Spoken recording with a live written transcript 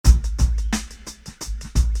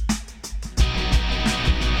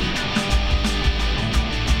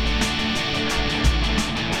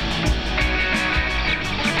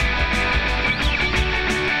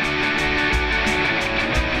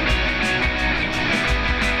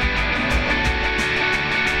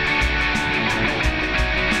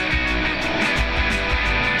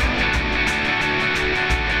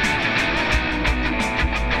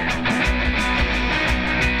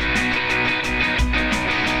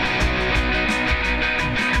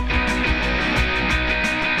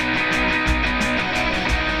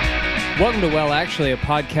Welcome to Well Actually, a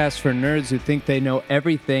podcast for nerds who think they know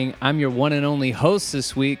everything. I'm your one and only host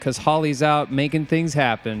this week because Holly's out making things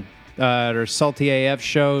happen at her Salty AF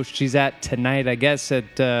show. She's at tonight, I guess,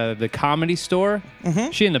 at the Comedy Store.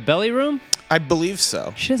 Mm-hmm. She in the Belly Room? I believe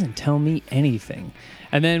so. She doesn't tell me anything.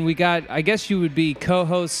 And then we got, I guess you would be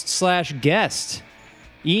co-host slash guest,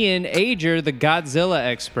 Ian Ager, the Godzilla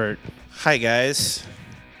expert. Hi, guys.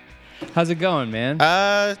 How's it going, man?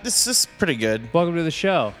 This is pretty good. Welcome to the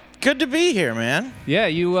show. Good to be here, man. Yeah,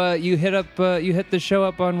 you hit the show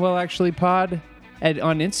up on Well Actually Pod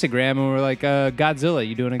on Instagram, and we're like, Godzilla.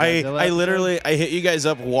 You doing a Godzilla? I hit you guys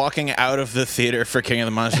up walking out of the theater for King of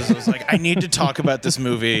the Monsters. I was like, I need to talk about this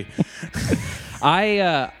movie.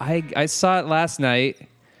 I saw it last night.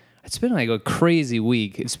 It's been like a crazy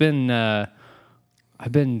week. It's been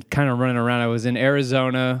I've been kind of running around. I was in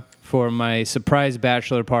Arizona for my surprise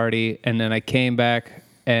bachelor party, and then I came back,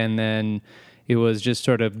 and then it was just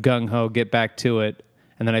sort of gung-ho, get back to it.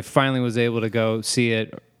 And then I finally was able to go see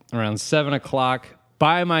it around 7 o'clock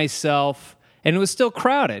by myself. And it was still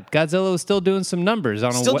crowded. Godzilla was still doing some numbers.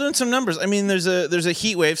 Doing some numbers. I mean, there's a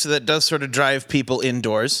heat wave, so that does sort of drive people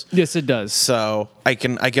indoors. Yes, it does. So I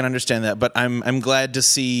can understand that. But I'm glad to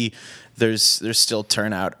see there's still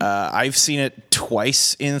turnout. I've seen it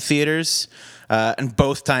twice in theaters, and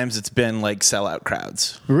both times it's been like sellout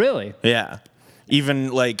crowds. Really? Yeah.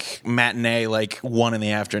 Even like matinee, like 1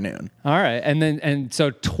 PM. All right, and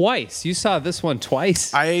so twice. You saw this one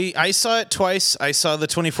twice. I saw it twice. I saw the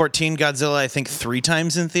 2014 Godzilla, I think 3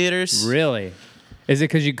 times in theaters. Really? Is it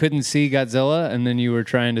because you couldn't see Godzilla, and then you were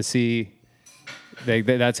trying to see?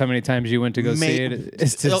 That's how many times you went to go see it.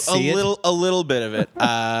 Is to see a little bit of it.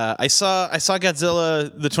 I saw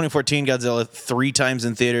Godzilla, the 2014 Godzilla, 3 times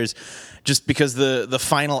in theaters. Just because the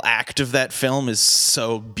final act of that film is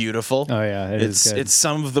so beautiful. Oh yeah, it's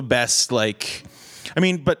some of the best. Like, I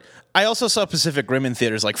mean, but I also saw Pacific Rim in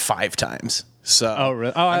theaters like 5 times. So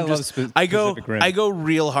really? I love Pacific Rim. I go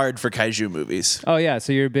real hard for kaiju movies. Oh yeah,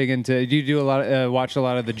 so you're big into. Do you do a lot? Watch a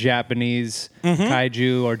lot of the Japanese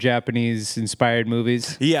kaiju or Japanese inspired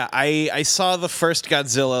movies? Yeah, I saw the first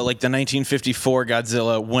Godzilla, like the 1954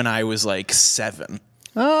 Godzilla, when I was like 7.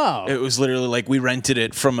 Oh. It was literally like we rented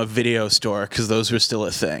it from a video store because those were still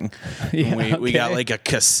a thing. Yeah, we got like a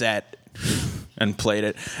cassette and played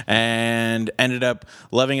it and ended up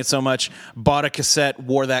loving it so much. Bought a cassette,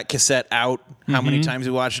 wore that cassette out. How many times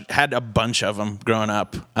we watched it? Had a bunch of them growing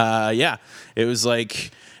up. Yeah, it was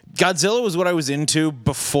like Godzilla was what I was into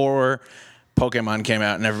before Pokemon came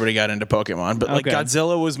out and everybody got into Pokemon, but like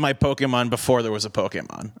Godzilla was my Pokemon before there was a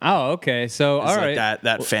Pokemon. Oh, okay. So all right, like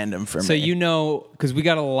that fandom for me. So you know, because we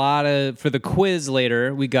got a lot of for the quiz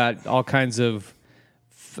later, we got all kinds of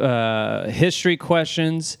history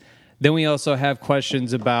questions. Then we also have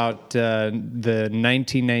questions about the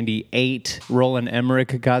 1998 Roland Emmerich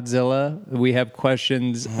Godzilla. We have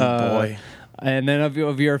questions. Oh boy. And then of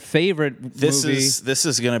your favorite movie. This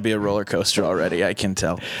is going to be a roller coaster already, I can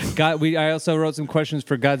tell. I also wrote some questions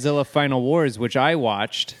for Godzilla Final Wars, which I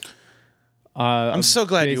watched. I'm so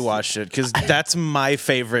glad you watched it, because that's my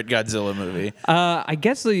favorite Godzilla movie. I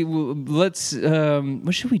guess let's...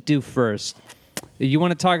 what should we do first? You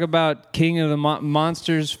want to talk about King of the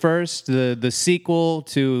Monsters first? The sequel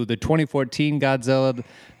to the 2014 Godzilla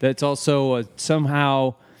that's also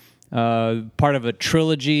somehow part of a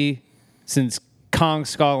trilogy, since Kong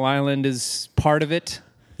Skull Island is part of it.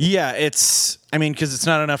 Yeah, because it's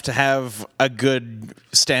not enough to have a good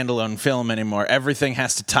standalone film anymore. Everything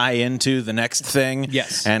has to tie into the next thing.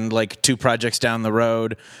 Yes. And like 2 projects down the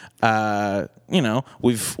road,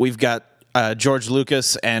 we've got George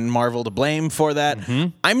Lucas and Marvel to blame for that.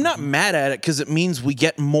 Mm-hmm. I'm not mad at it because it means we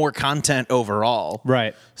get more content overall.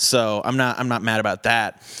 Right. So I'm not mad about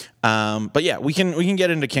that. But yeah, we can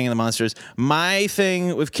get into King of the Monsters. My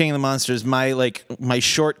thing with King of the Monsters, my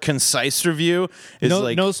short, concise review is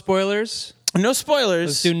no spoilers. No spoilers.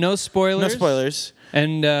 Let's do no spoilers. No spoilers.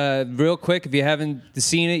 And real quick, if you haven't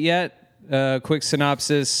seen it yet, quick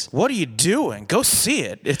synopsis. What are you doing? Go see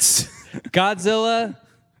it. It's Godzilla,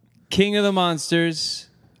 King of the Monsters.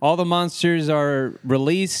 All the monsters are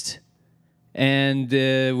released, and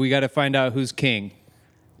we got to find out who's king.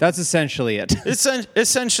 That's essentially it.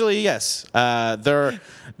 Essentially, yes.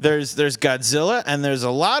 There's Godzilla, and there's a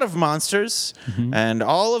lot of monsters, and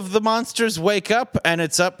all of the monsters wake up, and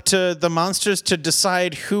it's up to the monsters to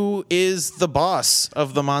decide who is the boss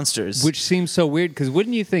of the monsters. Which seems so weird, because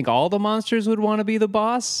wouldn't you think all the monsters would want to be the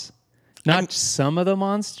boss? Not some of the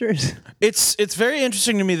monsters. It's very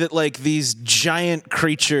interesting to me that like these giant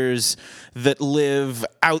creatures that live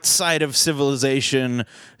outside of civilization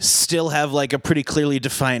still have like a pretty clearly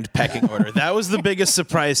defined pecking order. That was the biggest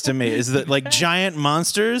surprise to me, is that like giant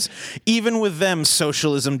monsters, even with them,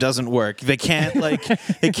 socialism doesn't work. They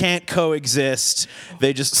can't coexist.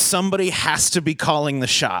 Somebody has to be calling the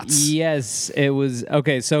shots. Yes, it was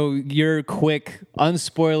okay. So your quick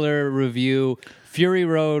unspoiler review: Fury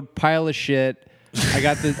Road, pile of shit. I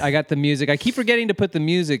got the music. I keep forgetting to put the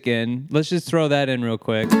music in. Let's just throw that in real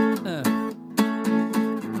quick.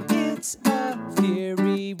 It's a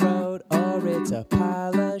Fury Road, or it's a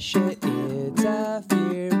pile of shit. It's a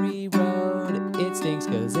Fury Road. It stinks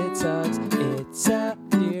 'cause it sucks. It's a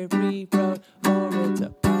Fury Road, or it's a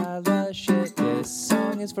pile of shit. This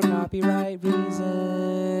song is for copyright reasons.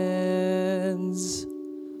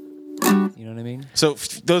 You know what I mean? So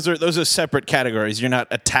those are separate categories. You're not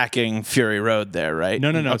attacking Fury Road there, right? No.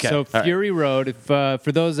 Okay. So Fury Road, if for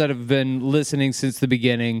those that have been listening since the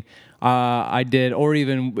beginning, I did, or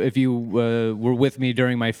even if you were with me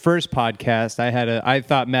during my first podcast, I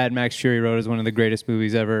thought Mad Max Fury Road is one of the greatest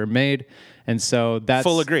movies ever made, and so that's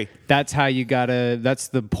full agree. That's how you gotta. That's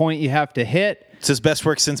the point you have to hit. It's his best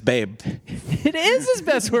work since Babe. It is his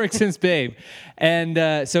best work since Babe,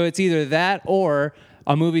 and so it's either that or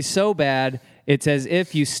a movie so bad it's as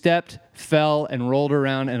if you stepped, fell, and rolled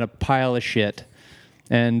around in a pile of shit.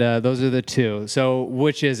 And those are the two. So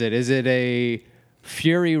which is it? Is it a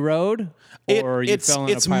Fury Road? Or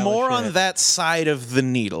It's more on that side of the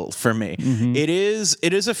needle for me. Mm-hmm. It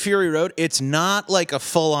is a Fury Road. It's not like a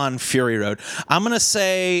full-on Fury Road. I'm going to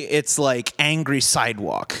say it's like Angry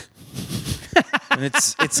Sidewalk. And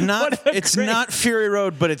it's not Fury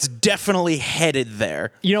Road, but it's definitely headed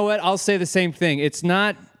there. You know what? I'll say the same thing. It's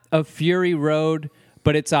not a Fury Road,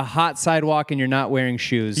 but it's a hot sidewalk and you're not wearing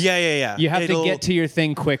shoes. Yeah. You have to get to your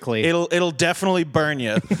thing quickly. It'll definitely burn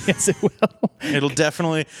you. Yes, it will. It'll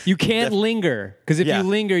definitely. You can't linger, because if you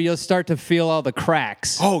linger, you'll start to feel all the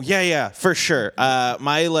cracks. Oh yeah, for sure.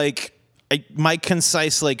 My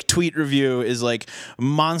concise tweet review is like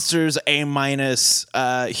monsters A-,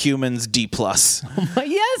 humans D+. Yes,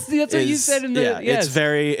 that's what you said in the. Yeah, yes.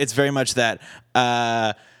 it's very much that.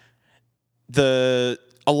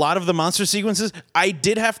 A lot of the monster sequences, I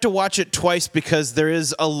did have to watch it twice because there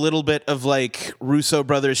is a little bit of like Russo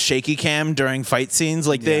brothers shaky cam during fight scenes.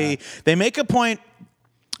 Like they make a point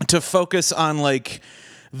to focus on like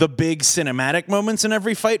the big cinematic moments in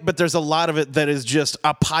every fight, but there's a lot of it that is just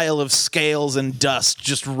a pile of scales and dust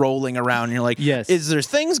just rolling around. And you're like, yes. Is there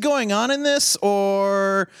things going on in this?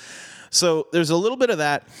 Or so there's a little bit of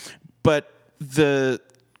that, but the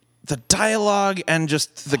dialogue and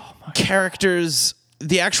just the characters,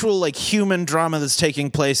 the actual like human drama that's taking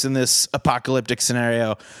place in this apocalyptic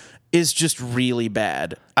scenario is just really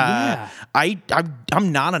bad. Yeah.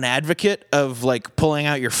 I'm not an advocate of like pulling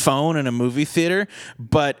out your phone in a movie theater,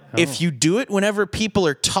 but if you do it whenever people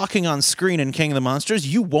are talking on screen in King of the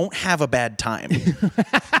Monsters, you won't have a bad time.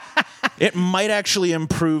 It might actually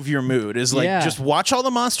improve your mood. Just watch all the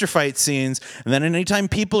monster fight scenes, and then anytime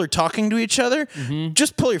people are talking to each other,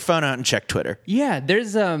 just pull your phone out and check Twitter. Yeah,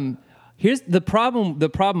 there's here's the problem. The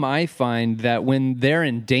problem I find that when they're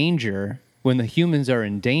in danger, when the humans are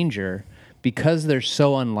in danger, because they're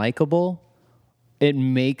so unlikable, it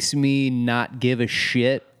makes me not give a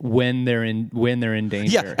shit when they're in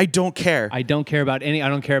danger. Yeah, I don't care. I don't care about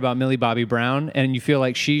Millie Bobby Brown, and you feel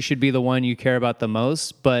like she should be the one you care about the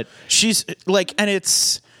most, but she's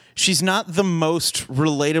not the most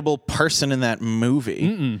relatable person in that movie.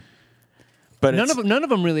 Mm-mm. But none of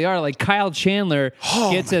them really are. Like Kyle Chandler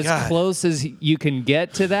gets as close as you can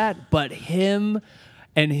get to that, but him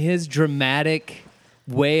and his dramatic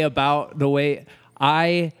way about the way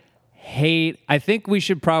I think we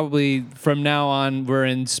should probably from now on we're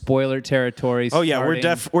in spoiler territory. Oh yeah,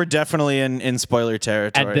 we're definitely in spoiler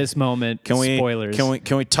territory at this moment. Spoilers.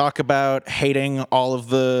 Can we talk about hating all of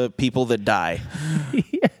the people that die?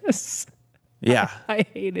 Yes. Yeah. I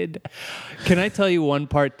hated. Can I tell you one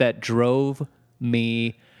part that drove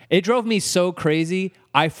me? It drove me so crazy,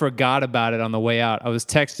 I forgot about it on the way out. I was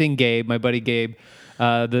texting Gabe, my buddy Gabe,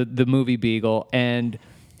 the movie Beagle, and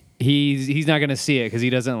he's not going to see it because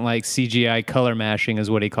he doesn't like CGI color mashing, is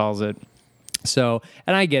what he calls it. So,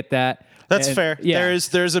 and I get that. That's fair. Yeah.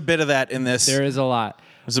 There's a bit of that in this. There is a lot.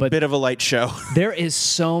 There's a bit of a light show. There is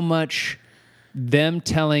so much them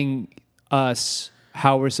telling us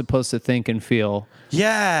how we're supposed to think and feel.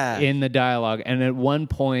 Yeah. In the dialogue. And at one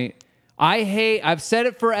point, I've said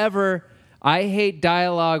it forever, I hate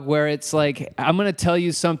dialogue where it's like, I'm going to tell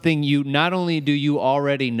you something you not only do you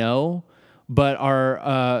already know, but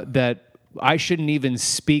are that I shouldn't even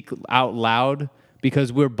speak out loud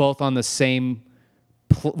because we're both on the same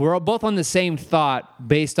thought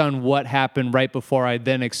based on what happened right before I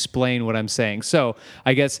then explain what I'm saying. So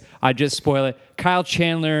I guess I just spoil it. Kyle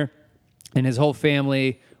Chandler and his whole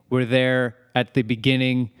family were there at the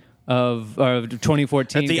beginning of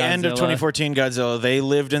 2014. At the end of 2014 Godzilla, they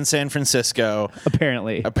lived in San Francisco.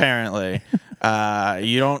 Apparently.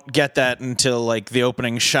 You don't get that until like the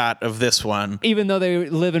opening shot of this one. Even though they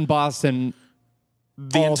live in Boston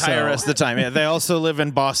the entire rest of the time. Yeah, they also live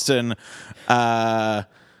in Boston. Yeah,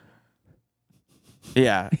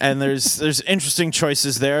 and there's interesting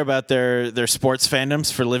choices there about their sports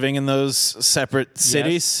fandoms for living in those separate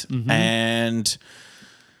cities. Yes. Mm-hmm. And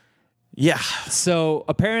yeah. So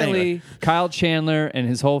apparently Anyway. Kyle Chandler and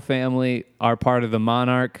his whole family are part of the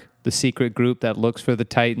Monarch, the secret group that looks for the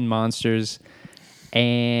Titan monsters.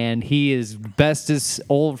 And he is best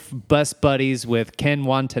buddies with Ken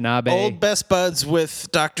Watanabe. Old best buds with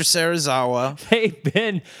Dr. Serizawa. They've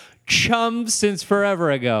been chums since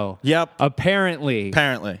forever ago. Yep. Apparently.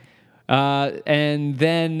 And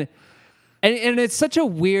then... And it's such a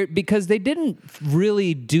weird... Because they didn't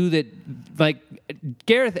really do that... Like,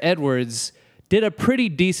 Gareth Edwards did a pretty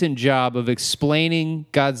decent job of explaining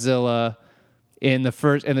Godzilla in the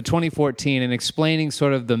 2014 and explaining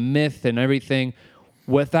sort of the myth and everything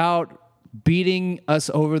without beating us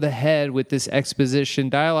over the head with this exposition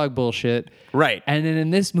dialogue bullshit. Right. And then in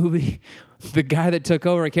this movie, the guy that took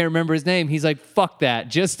over, I can't remember his name, he's like, fuck that.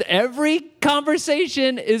 Just every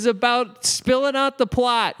conversation is about spilling out the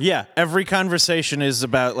plot. Yeah, every conversation is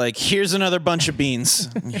about, like, here's another bunch of beans.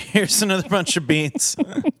 Here's another bunch of beans.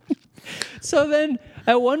 So then,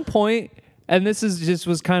 at one point, and this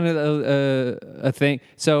was kind of a thing.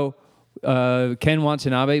 So Ken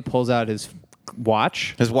Watanabe pulls out his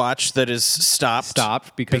watch. His watch that is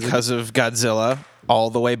stopped because of Godzilla all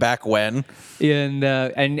the way back when. And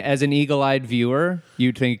as an eagle-eyed viewer,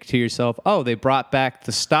 you'd think to yourself, oh, they brought back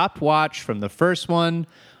the stopped watch from the first one.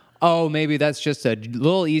 Oh, maybe that's just a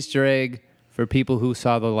little Easter egg for people who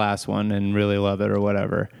saw the last one and really love it or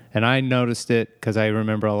whatever. And I noticed it because I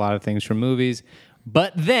remember a lot of things from movies.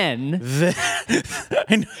 But then,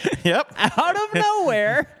 yep, out of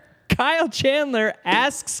nowhere, Kyle Chandler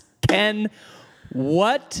asks Ken,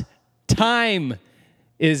 what time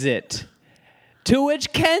is it? To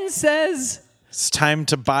which Ken says, it's time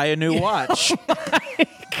to buy a new watch. Oh my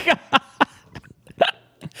God.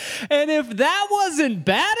 And if that wasn't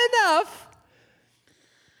bad enough,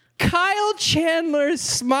 Kyle Chandler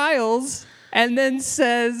smiles and then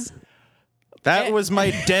says, that was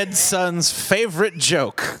my dead son's favorite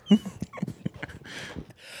joke.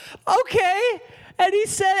 Okay. And he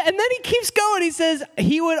said, and then he keeps going. He says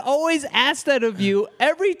he would always ask that of you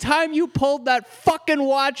every time you pulled that fucking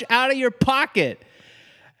watch out of your pocket.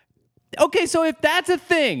 Okay, so if that's a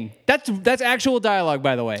thing, that's actual dialogue,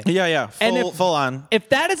 by the way. Yeah, full on. If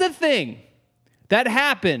that is a thing that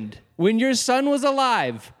happened when your son was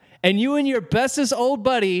alive, and you and your bestest old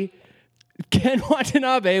buddy, Ken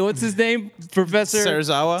Watanabe, what's his name? Professor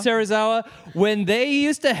Serizawa, when they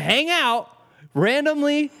used to hang out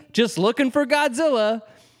randomly just looking for Godzilla,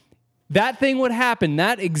 that thing would happen.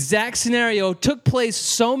 That exact scenario took place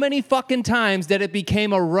so many fucking times that it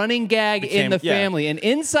became a running gag in the family, an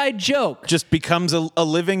inside joke. Just becomes a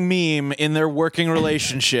living meme in their working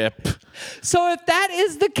relationship. So if that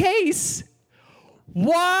is the case,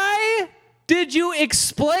 why did you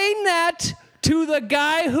explain that to the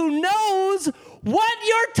guy who knows what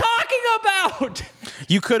you're talking about?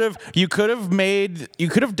 You could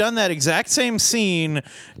have done that exact same scene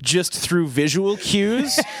just through visual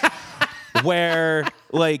cues where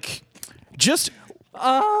like just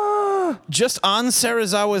on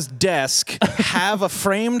Serizawa's desk have a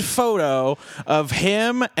framed photo of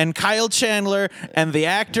him and Kyle Chandler and the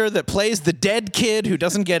actor that plays the dead kid who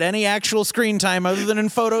doesn't get any actual screen time other than in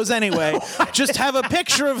photos anyway. Just have a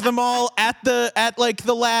picture of them all at like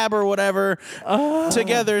the lab or whatever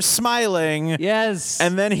together smiling. Yes.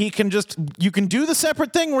 And then you can do the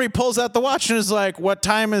separate thing where he pulls out the watch and is like, what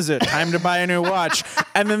time is it? Time to buy a new watch.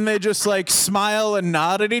 And then they just like smile and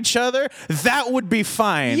nod at each other. That would be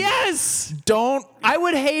fine. Yes. I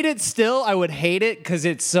would hate it still. I would hate it because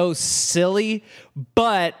it's so silly,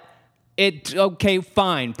 but okay,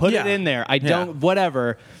 fine. Put it in there.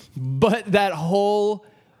 Whatever. But that whole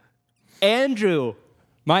Andrew,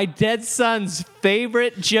 my dead son's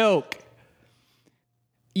favorite joke.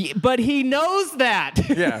 But he knows that.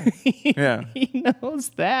 Yeah. Yeah. He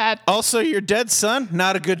knows that. Also, your dead son,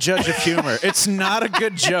 not a good judge of humor. It's not a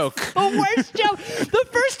good joke. The worst joke. The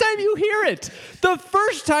first time you hear it, the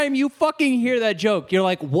first time you fucking hear that joke, you're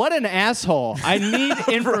like, what an asshole. I need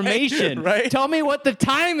information. Right? Tell me what the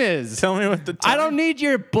time is. Tell me what the time. I don't need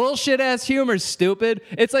your bullshit ass humor, stupid.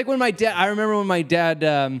 It's like when I remember when my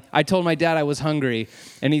dad, I told my dad I was hungry,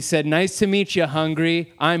 and he said, nice to meet you,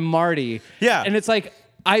 hungry. I'm Marty. Yeah. And it's like,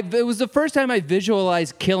 it was the first time I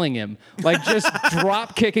visualized killing him, like just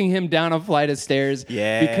drop kicking him down a flight of stairs.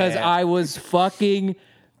 Yeah. Because I was fucking.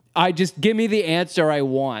 Give me the answer I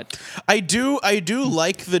want. I do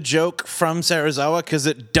like the joke from Serizawa because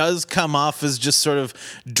it does come off as just sort of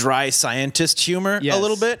dry scientist humor a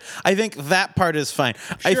little bit. I think that part is fine.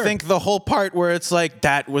 Sure. I think the whole part where it's like,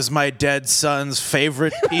 that was my dead son's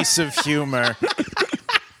favorite piece of humor.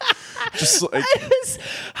 Just like,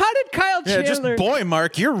 how did Kyle Chandler? Just boy,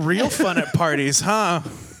 Mark, you're real fun at parties, huh?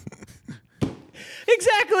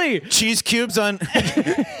 Exactly. Cheese cubes on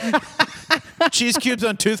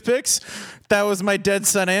toothpicks. That was my dead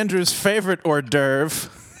son Andrew's favorite hors d'oeuvre.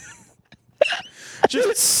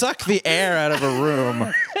 Just suck the air out of a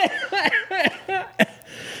room.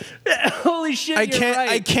 Holy shit!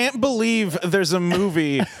 I can't believe there's a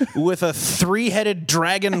movie with a 3-headed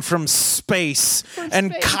dragon from space,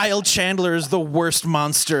 and Kyle Chandler is the worst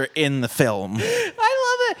monster in the film.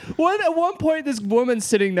 I love it. At one point, this woman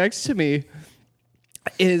sitting next to me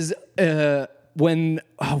is what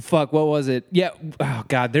was it? Yeah. Oh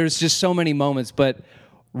God, there's just so many moments, but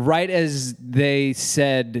right as they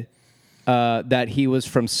said that he was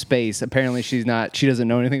from space. Apparently, she doesn't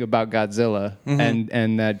know anything about Godzilla,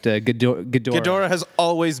 and that Ghidorah has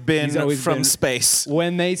always been from space.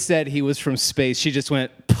 When they said he was from space, she just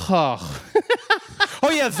went, "Oh." Oh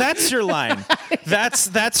yeah, that's your line.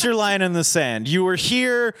 That's your line in the sand. You were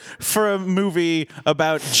here for a movie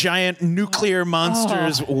about giant nuclear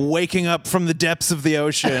monsters waking up from the depths of the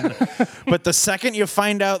ocean. But the second you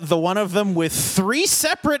find out the one of them with 3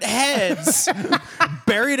 separate heads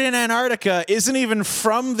buried in Antarctica isn't even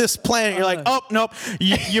from this planet, you're like, oh, nope,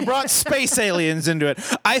 you brought space aliens into it.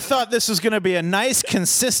 I thought this was going to be a nice,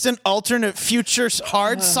 consistent, alternate future,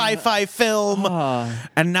 hard sci-fi film,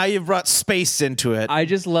 and now you've brought space into it. I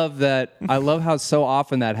just love that. I love how so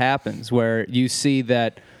often that happens, where you see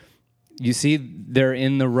they're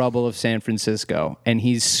in the rubble of San Francisco, and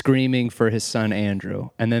he's screaming for his son Andrew,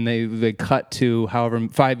 and then they cut to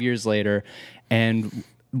 5 years later, and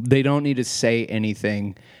they don't need to say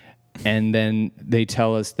anything, and then they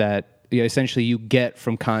tell us that essentially you get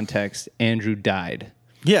from context Andrew died.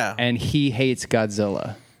 Yeah, and he hates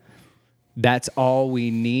Godzilla. That's all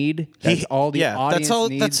we need. That's all the audience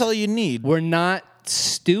needs. That's all you need. We're not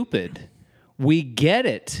stupid. We get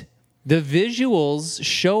it. The visuals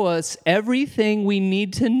show us everything we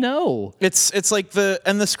need to know. It's like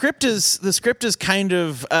the script is kind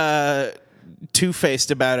of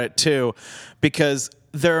two-faced about it too, because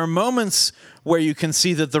there are moments where you can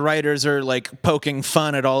see that the writers are like poking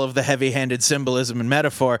fun at all of the heavy-handed symbolism and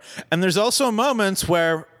metaphor, and there's also moments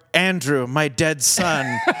where Andrew, my dead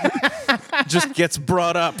son, just gets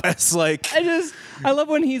brought up as like. I love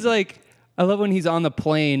when he's on the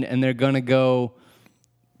plane and they're gonna go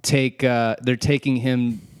they're taking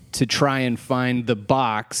him to try and find the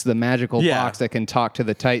magical box that can talk to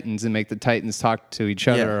the Titans and make the Titans talk to each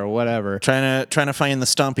other or whatever. Trying to find the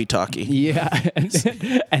Stompy Talkie. Yeah,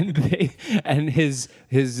 and his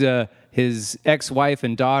ex-wife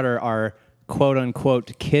and daughter are quote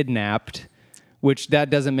unquote kidnapped. Which that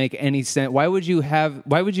doesn't make any sense. Why would you?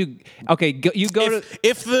 Okay,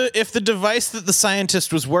 if the device that the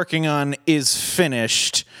scientist was working on is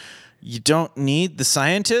finished, you don't need the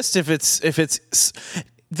scientist. If it's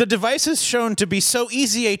the device is shown to be so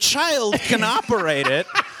easy a child can operate it.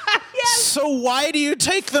 Yes. So why do you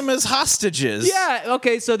take them as hostages? Yeah.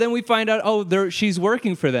 Okay. So then we find out. She's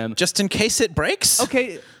working for them just in case it breaks.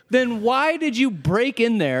 Okay. Then why did you break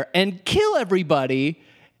in there and kill everybody?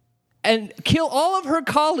 And kill all of her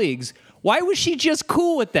colleagues. Why was she just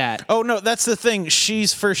cool with that? Oh, no, that's the thing.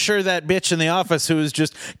 She's for sure that bitch in the office who is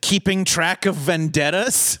just keeping track of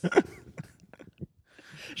vendettas.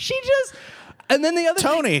 And then the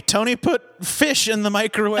other Tony put fish in the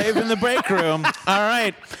microwave in the break room. All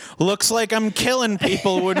right. Looks like I'm killing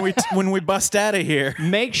people when we bust out of here.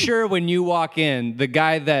 Make sure when you walk in, the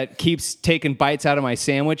guy that keeps taking bites out of my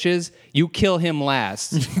sandwiches, you kill him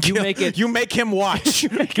last. You make him watch.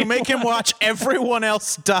 You make him watch everyone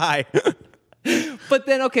else die. But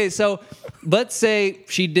then, okay, so let's say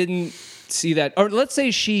she didn't see that, or let's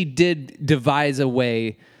say she did devise a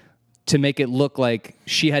way to make it look like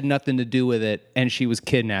she had nothing to do with it and she was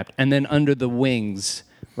kidnapped. And then under the wings,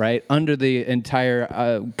 right, under the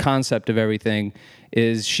entire concept of everything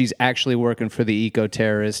is she's actually working for the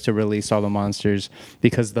eco-terrorists to release all the monsters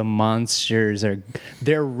because the monsters are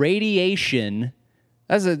their radiation.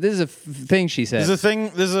 This is a thing she said.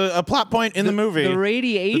 There's a plot point in the movie. The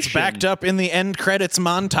radiation. It's backed up in the end credits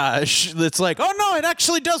montage. That's like, oh no, it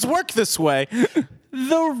actually does work this way.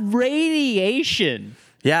 The radiation.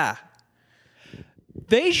 Yeah.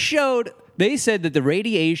 They said that the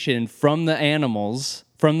radiation from the animals,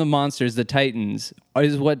 from the monsters, the Titans,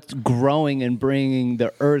 is what's growing and bringing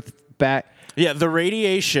the Earth back. Yeah, the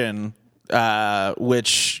radiation,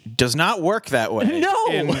 which does not work that way. No.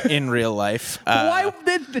 in real life. Why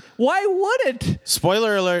would it?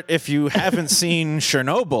 Spoiler alert: if you haven't seen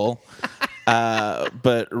Chernobyl,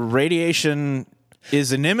 but radiation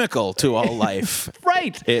is inimical to all life.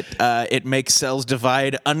 Right. It makes cells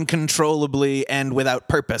divide uncontrollably and without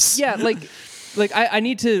purpose. Yeah, I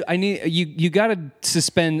need you got to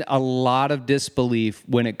suspend a lot of disbelief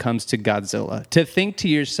when it comes to Godzilla. To think to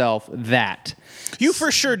yourself that you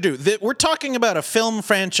for sure do. We're talking about a film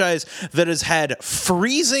franchise that has had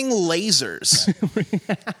freezing lasers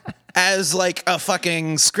as like a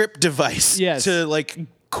fucking script device to like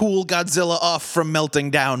cool Godzilla off from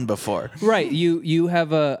melting down before. Right. You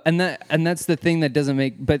have and that's the thing that doesn't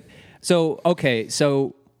make so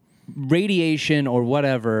radiation or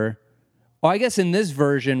whatever. Well, I guess in this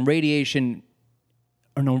version, radiation,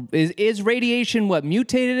 or no, is radiation what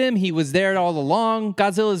mutated him? He was there all along.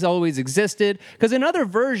 Godzilla's always existed. Because in other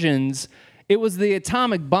versions, it was the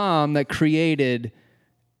atomic bomb that created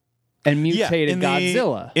and mutated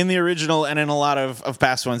Godzilla. In the original and in a lot of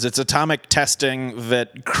past ones, it's atomic testing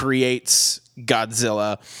that creates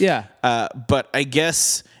Godzilla. Yeah. But I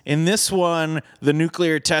guess in this one, the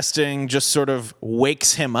nuclear testing just sort of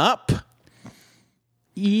wakes him up.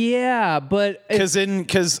 Yeah, but I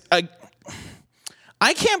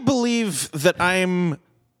can't believe that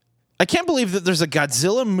there's a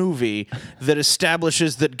Godzilla movie that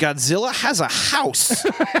establishes that Godzilla has a house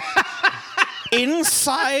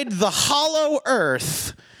inside the hollow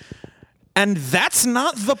earth, and that's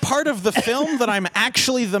not the part of the film that I'm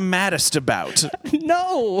actually the maddest about.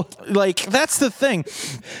 No. Like, that's the thing.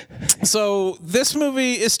 So this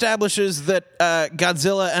movie establishes that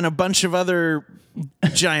Godzilla and a bunch of other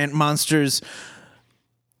giant monsters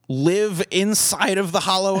live inside of the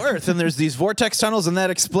hollow earth, and there's these vortex tunnels, and that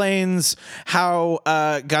explains how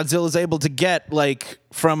Godzilla is able to get like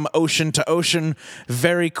from ocean to ocean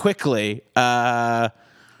very quickly.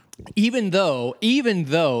 Even though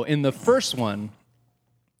in the first one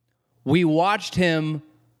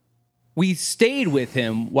we stayed with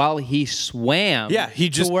him while he swam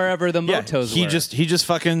to wherever the motos were. He just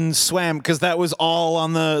fucking swam because that was all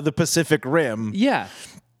on the Pacific Rim. Yeah.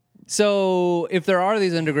 So if there are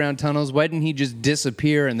these underground tunnels, why didn't he just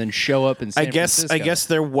disappear and then show up in San Francisco? I guess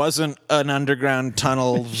there wasn't an underground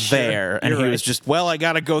tunnel there, and he was just, I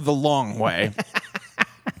gotta go the long way.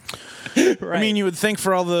 Right. I mean, you would think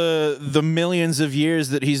for all the millions of years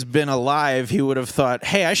that he's been alive, he would have thought,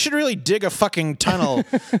 hey, I should really dig a fucking tunnel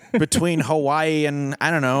between Hawaii and,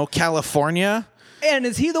 I don't know, California. And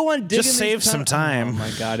is he the one digging just save some time? Oh,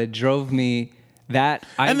 my God. It drove me...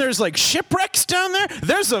 And there's like shipwrecks down there.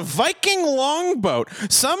 There's a Viking longboat.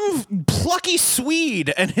 Some plucky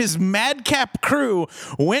Swede and his madcap crew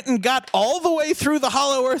went and got all the way through the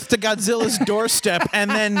hollow earth to Godzilla's doorstep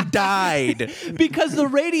and then died. Because the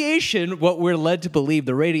radiation, what we're led to believe,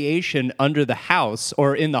 the radiation under the house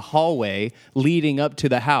or in the hallway leading up to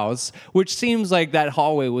the house, which seems like that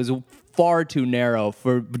hallway was far too narrow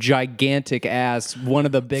for gigantic ass, one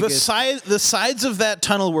of the biggest. The sides of that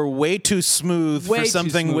tunnel were way too smooth for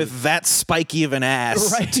something with that spiky of an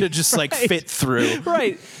ass to just like fit through.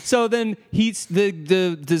 Right. So then he's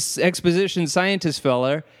this exposition scientist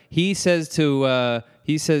fella. He says to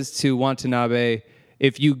Watanabe,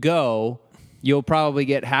 if you go, you'll probably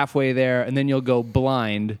get halfway there, and then you'll go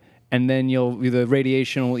blind. And then the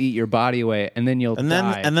radiation will eat your body away, and then you'll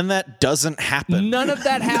die. And then that doesn't happen. None of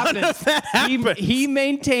that happens. None of that happens. He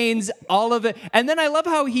maintains all of it. And then I love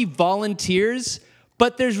how he volunteers,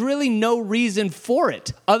 but there's really no reason for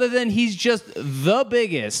it, other than he's just the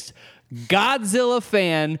biggest Godzilla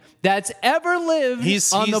fan that's ever lived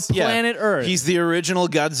on the planet Earth. He's the original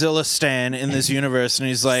Godzilla stan in this universe, and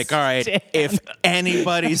he's like, all right, if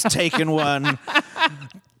anybody's taken one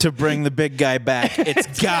to bring the big guy back,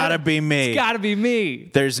 it's gotta be me. It's gotta be me.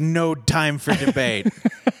 There's no time for debate.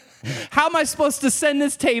 How am I supposed to send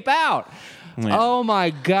this tape out? Oh my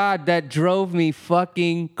God, that drove me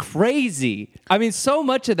fucking crazy. I mean, so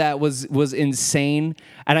much of that was insane,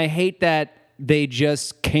 and I hate that they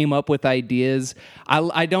just came up with ideas.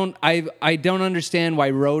 I don't understand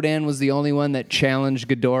why Rodan was the only one that challenged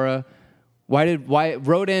Ghidorah. Why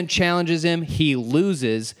Rodan challenges him, he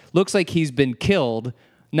loses. Looks like he's been killed.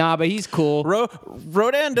 Nah, but he's cool.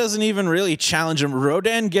 Rodan doesn't even really challenge him.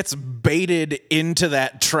 Rodan gets baited into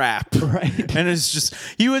that trap. Right. And it's just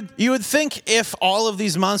you would think if all of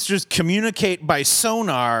these monsters communicate by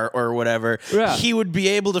sonar or whatever, he would be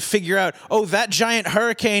able to figure out, oh, that giant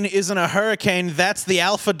hurricane isn't a hurricane, that's the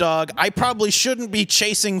alpha dog. I probably shouldn't be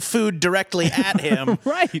chasing food directly at him.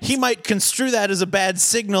 Right. He might construe that as a bad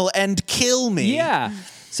signal and kill me. Yeah.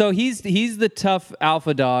 So he's the tough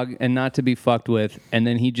alpha dog and not to be fucked with, and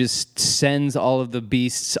then he just sends all of the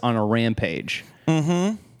beasts on a rampage.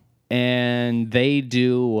 Mm-hmm. And they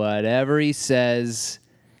do whatever he says,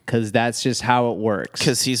 because that's just how it works.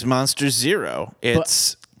 Because he's Monster Zero.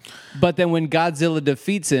 But then when Godzilla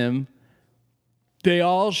defeats him, they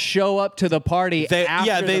all show up to the party.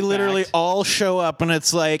 They literally all show up, and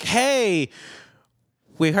it's like, hey,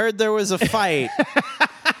 we heard there was a fight.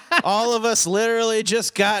 All of us literally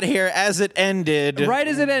just got here as it ended. Right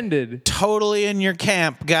as it ended. Totally in your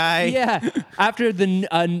camp, guy. Yeah. After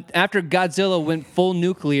Godzilla went full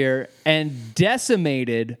nuclear and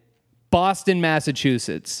decimated Boston,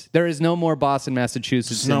 Massachusetts. There is no more Boston,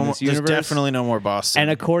 Massachusetts in this universe. There's definitely no more Boston.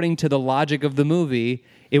 And according to the logic of the movie,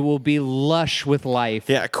 it will be lush with life.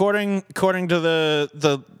 Yeah, according to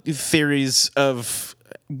the theories of...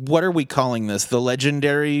 What are we calling this? The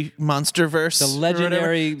legendary Monsterverse?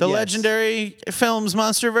 The legendary films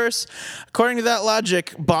Monsterverse? According to that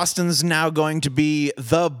logic, Boston's now going to be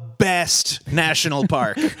the best national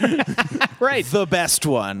park. Right. The best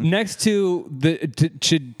one. Next to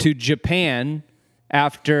to Japan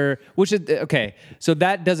after, which is, okay, so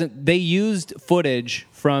that doesn't, they used footage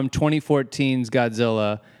from 2014's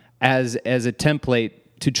Godzilla as a template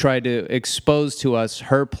to try to expose to us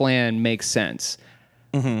her plan makes sense.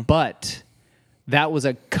 Mm-hmm. But that was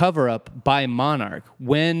a cover-up by Monarch.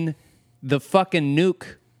 When the fucking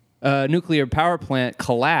nuclear power plant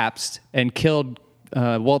collapsed and killed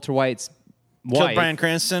Walter White's wife. Killed Bryan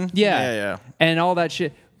Cranston? Yeah. And all that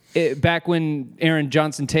shit. Back when Aaron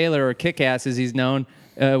Johnson Taylor, or Kick-Ass as he's known,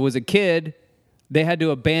 was a kid, they had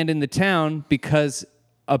to abandon the town because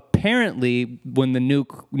apparently when the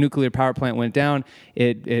nuclear power plant went down,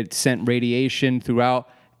 it sent radiation throughout.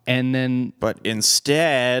 And then, but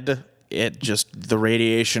instead, the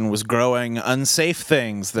radiation was growing unsafe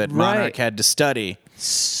things that Monarch had to study.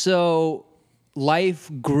 So life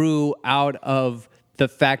grew out of the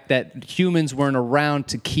fact that humans weren't around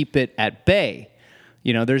to keep it at bay.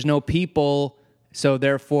 You know, there's no people, so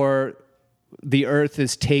therefore the earth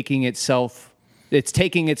is taking its own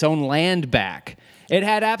land back. It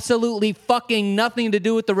had absolutely fucking nothing to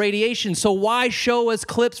do with the radiation. So why show us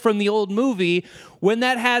clips from the old movie when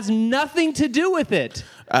that has nothing to do with it?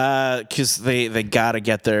 Because they got to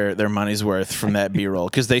get their money's worth from that B-roll.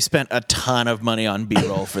 Because they spent a ton of money on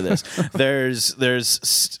B-roll for this. There's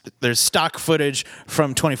stock footage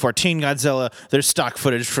from 2014 Godzilla. There's stock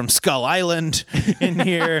footage from Skull Island in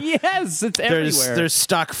here. Yes, it's everywhere. There's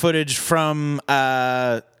stock footage from...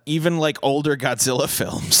 even like older Godzilla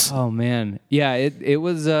films. Oh man, yeah, it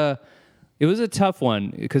was a tough one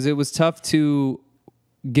because it was tough to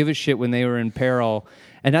give a shit when they were in peril,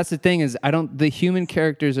 and that's the thing is the human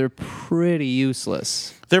characters are pretty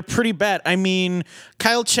useless. They're pretty bad. I mean,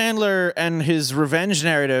 Kyle Chandler and his revenge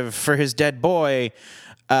narrative for his dead boy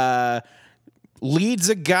leads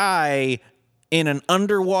a guy in an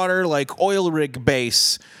underwater like oil rig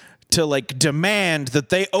base to like demand that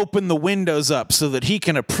they open the windows up so that he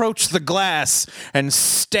can approach the glass and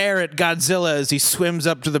stare at Godzilla as he swims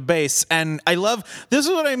up to the base. And this is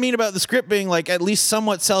what I mean about the script being like at least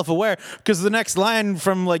somewhat self-aware, because the next line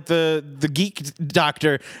from like the geek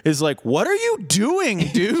doctor is like, what are you doing,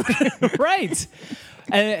 dude? Right.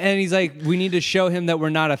 And he's like, we need to show him that we're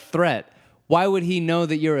not a threat. Why would he know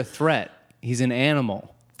that you're a threat? He's an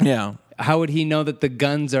animal. Yeah. How would he know that the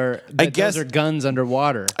guns are? Those are guns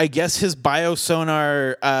underwater. I guess his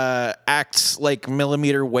biosonar acts like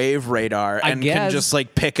millimeter wave radar and can just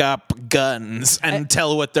like pick up guns and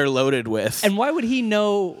tell what they're loaded with. And why would he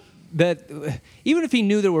know that? Even if he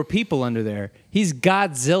knew there were people under there, he's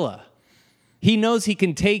Godzilla. He knows he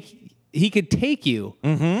could take you.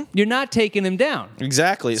 Mm-hmm. You're not taking him down.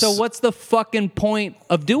 Exactly. So what's the fucking point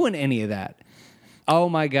of doing any of that? Oh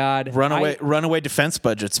my God! Runaway defense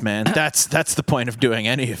budgets, man. That's the point of doing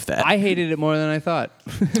any of that. I hated it more than I thought.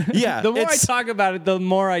 Yeah, the more I talk about it, the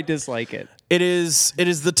more I dislike it. It is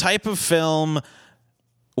the type of film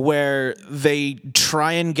where they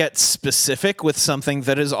try and get specific with something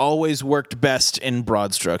that has always worked best in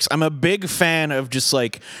broad strokes. I'm a big fan of just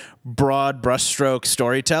like broad brushstroke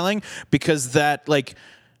storytelling because that like,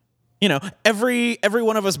 you know, every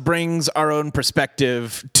one of us brings our own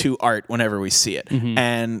perspective to art whenever we see it.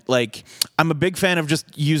 And like, I'm a big fan of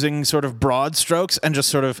just using sort of broad strokes and just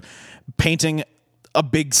sort of painting a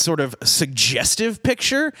big sort of suggestive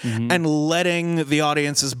picture and letting the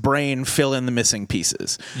audience's brain fill in the missing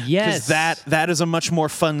pieces. Yes. Because that is a much more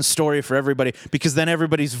fun story for everybody because then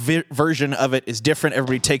everybody's version of it is different.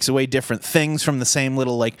 Everybody takes away different things from the same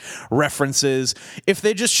little like references. If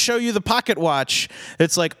they just show you the pocket watch,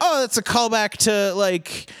 it's like, oh, that's a callback to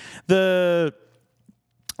like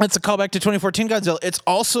that's a callback to 2014 Godzilla. It's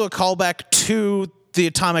also a callback to the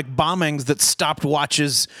atomic bombings that stopped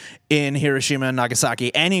watches in Hiroshima and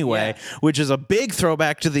Nagasaki anyway, which is a big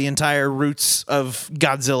throwback to the entire roots of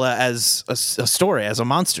Godzilla as a story, as a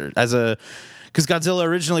monster, because Godzilla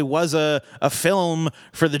originally was a film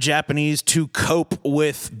for the Japanese to cope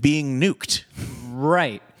with being nuked.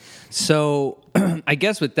 Right. So I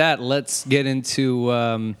guess with that, let's get into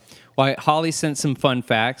why Holly sent some fun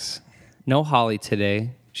facts. No Holly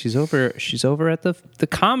today. She's over at the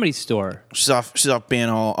Comedy Store. She's off being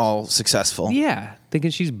all successful. Yeah, thinking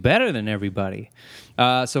she's better than everybody.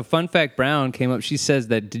 So Fun Fact Brown came up. She says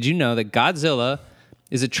that, did you know that Godzilla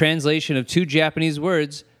is a translation of two Japanese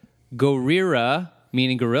words, gorira,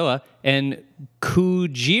 meaning gorilla, and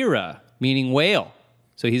kujira, meaning whale.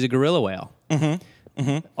 So he's a gorilla whale.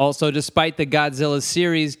 Also, despite the Godzilla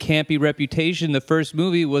series' campy reputation, the first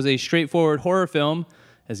movie was a straightforward horror film,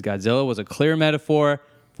 as Godzilla was a clear metaphor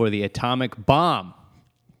for the atomic bomb.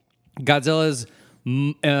 Godzilla is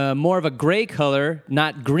more of a gray color,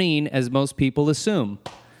 not green, as most people assume.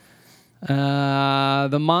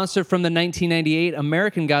 The monster from the 1998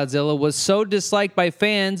 American Godzilla was so disliked by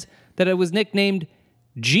fans that it was nicknamed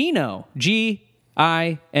Gino,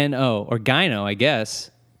 G-I-N-O, or Gyno, I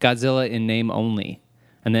guess. Godzilla in name only.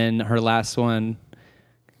 And then her last one,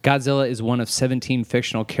 Godzilla is one of 17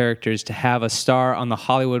 fictional characters to have a star on the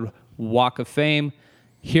Hollywood Walk of Fame.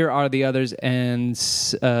 Here are the others, and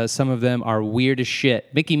some of them are weird as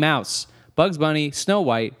shit. Mickey Mouse, Bugs Bunny, Snow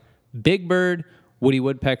White, Big Bird, Woody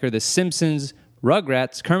Woodpecker, The Simpsons,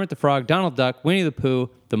 Rugrats, Kermit the Frog, Donald Duck, Winnie the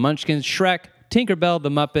Pooh, The Munchkins, Shrek, Tinkerbell,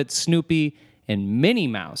 The Muppets, Snoopy, and Minnie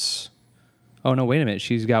Mouse. Oh, no, wait a minute.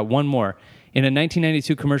 She's got one more. In a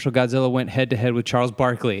 1992 commercial, Godzilla went head-to-head with Charles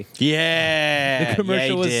Barkley. Yeah. The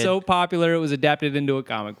commercial was so popular, it was adapted into a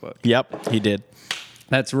comic book. Yep, he did.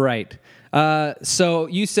 That's right. So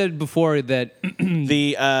you said before that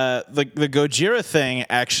the Gojira thing,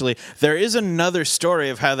 actually, there is another story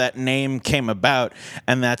of how that name came about,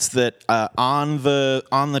 and that's that on the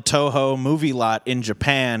Toho movie lot in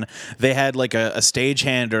Japan, they had like a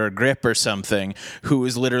stagehand or a grip or something who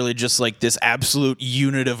was literally just like this absolute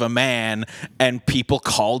unit of a man, and people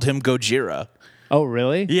called him Gojira. Oh,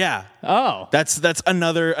 really? Yeah. Oh. That's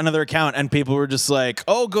another account, and people were just like,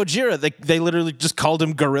 oh, Gojira. They literally just called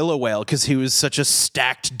him Gorilla Whale because he was such a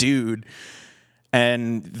stacked dude.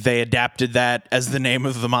 And they adapted that as the name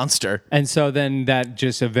of the monster. And so then that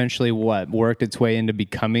just eventually worked its way into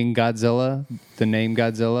becoming Godzilla, the name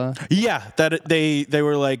Godzilla? Yeah, that they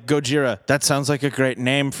were like, Gojira, that sounds like a great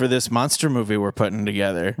name for this monster movie we're putting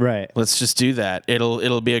together. Right. Let's just do that.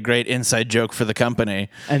 It'll be a great inside joke for the company.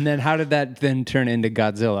 And then how did that then turn into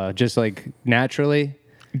Godzilla? Just like naturally?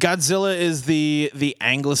 Godzilla is the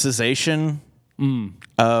anglicization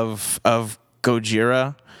of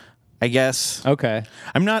Gojira, I guess. Okay.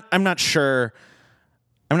 I'm not sure.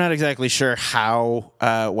 I'm not exactly sure how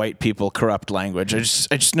white people corrupt language.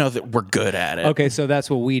 I just know that we're good at it. Okay, so that's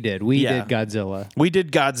what we did. We did Godzilla. We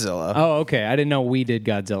did Godzilla. Oh, okay. I didn't know we did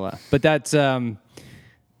Godzilla. But that's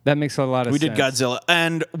that makes a lot of sense. We did Godzilla,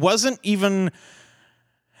 and wasn't even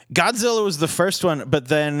Godzilla was the first one, but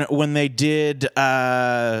then when they did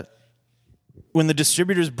when the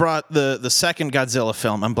distributors brought the second Godzilla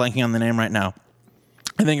film, I'm blanking on the name right now.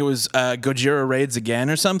 I think it was Gojira Raids Again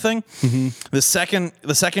or something. Mm-hmm. The second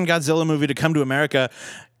Godzilla movie to come to America,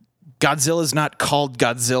 Godzilla's not called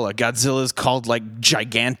Godzilla. Godzilla is called like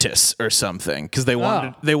Gigantus or something because they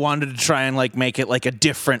wanted to try and like make it like a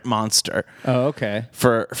different monster. Oh, okay.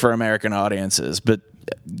 For American audiences, but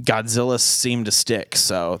Godzilla seemed to stick,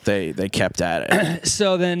 so they kept at it.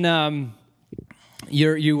 So then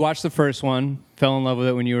you watched the first one. Fell in love with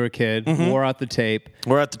it when you were a kid. Mm-hmm. Wore out the tape.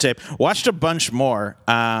 Watched a bunch more.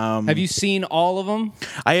 Have you seen all of them?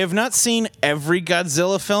 I have not seen every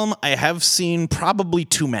Godzilla film. I have seen probably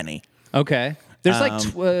too many. Okay. There's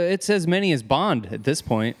it's as many as Bond at this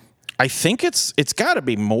point. I think it's got to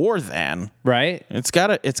be more than. right? It's got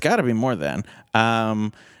to be more than.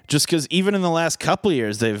 Just because even in the last couple of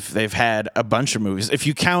years, they've had a bunch of movies. If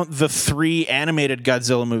you count the 3 animated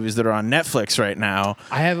Godzilla movies that are on Netflix right now,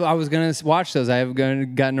 I was gonna watch those. I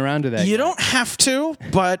haven't gotten around to that. you don't have to,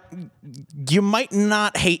 but you might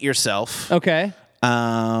not hate yourself. Okay.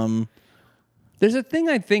 Um, There's a thing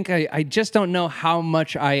I think I just don't know how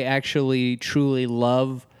much I actually truly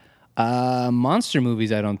love monster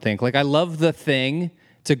movies. I don't think. Like I love The Thing.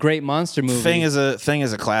 It's a great monster movie. Thing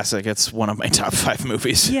is a classic. It's one of my top 5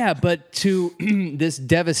 movies. Yeah, but to this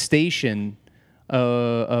devastation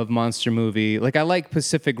of monster movie, like I like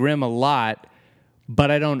Pacific Rim a lot,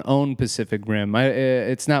 but I don't own Pacific Rim.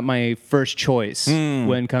 It's not my first choice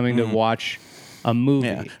when coming to watch a movie.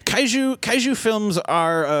 Yeah. Kaiju films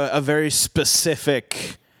are a very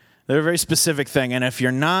specific. They're a very specific thing, and if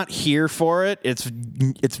you're not here for it, it's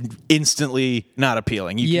instantly not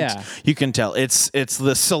appealing. You can tell. It's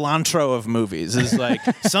the cilantro of movies. It's like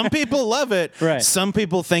some people love it, right. Some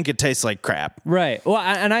people think it tastes like crap. Right. Well,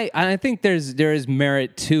 I think there is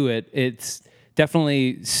merit to it. It's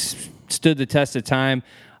definitely stood the test of time.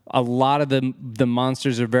 A lot of the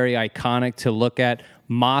monsters are very iconic to look at.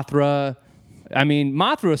 Mothra. I mean,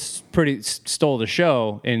 Mothra stole the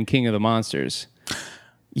show in King of the Monsters.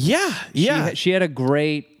 Yeah. She had a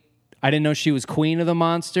great. I didn't know she was Queen of the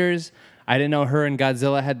Monsters. I didn't know her and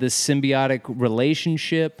Godzilla had this symbiotic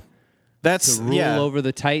relationship. That's to rule over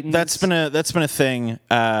the Titans. That's been a thing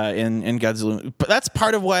in Godzilla. But that's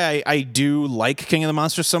part of why I do like King of the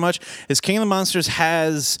Monsters so much. Is King of the Monsters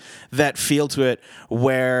has that feel to it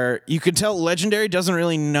where you can tell Legendary doesn't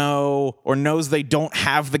really know or knows they don't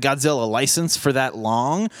have the Godzilla license for that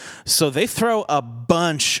long, so they throw a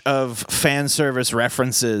bunch of fan service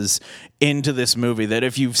references into this movie that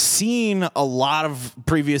if you've seen a lot of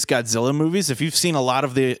previous Godzilla movies, if you've seen a lot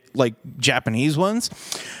of the like Japanese ones,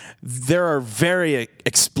 there are very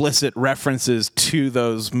explicit references to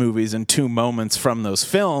those movies and to moments from those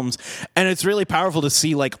films, and it's really powerful to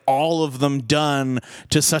see like all of them done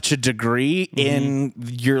to such a degree in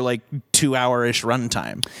your like 2-hour-ish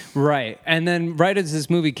runtime. Right. And then right as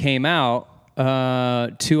this movie came out, 2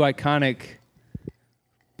 iconic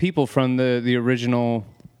people from the original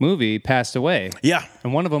movie passed away. Yeah.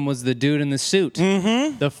 And one of them was the dude in the suit.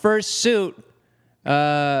 Mm-hmm. The first suit.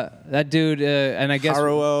 That dude, and I guess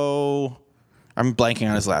Haruo. I'm blanking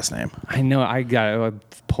on his last name. I know I gotta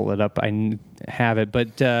pull it up. I have it,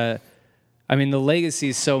 but I mean the legacy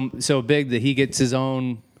is so big that he gets his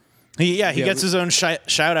own. He gets his own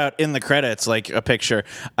shout out in the credits, like a picture.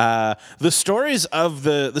 The stories of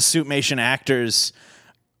the Suitmation actors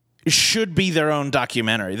should be their own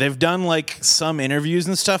documentary. They've done like some interviews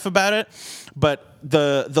and stuff about it, but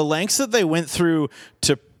the lengths that they went through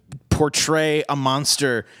to portray a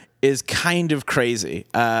monster is kind of crazy.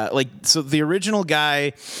 So the original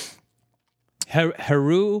guy,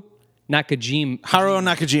 Haruo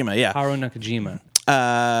Nakajima. Yeah. Haruo Nakajima.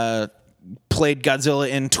 Played Godzilla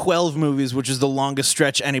in 12 movies, which is the longest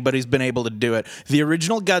stretch anybody's been able to do it. The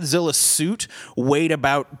original Godzilla suit weighed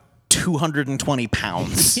about 220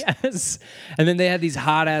 pounds. Yes. And then they had these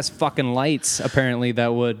hot-ass fucking lights, apparently,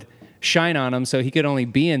 that would shine on him, so he could only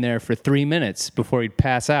be in there for 3 minutes before he'd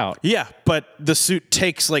pass out. Yeah, but the suit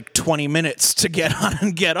takes like 20 minutes to get on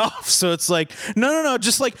and get off. So it's like, no,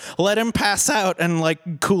 just like let him pass out and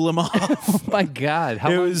like cool him off. Oh my God.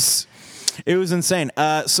 It was insane.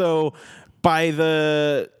 So by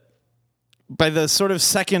the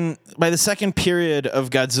second period of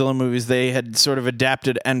Godzilla movies, they had sort of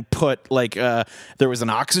adapted and put like there was an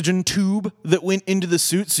oxygen tube that went into the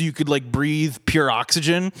suit so you could like breathe pure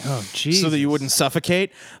oxygen. Oh, Jesus. So that you wouldn't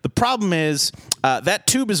suffocate. The problem is that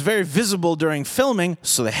tube is very visible during filming,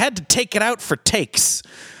 so they had to take it out for takes.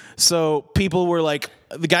 So people were like,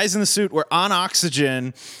 the guys in the suit were on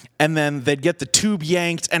oxygen, and then they'd get the tube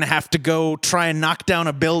yanked and have to go try and knock down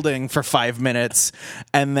a building for 5 minutes,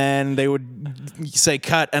 and then they would say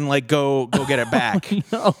cut and like go get it back.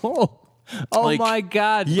 No. Oh Like, my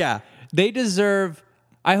God. Yeah. They deserve.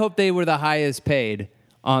 I hope they were the highest paid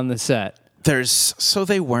on the set. So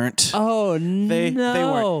they weren't. Oh no. They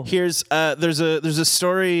weren't. Here's there's a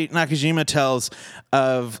story Nakajima tells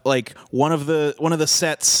of like one of the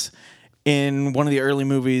sets in one of the early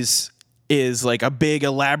movies is like a big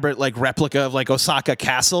elaborate like replica of like Osaka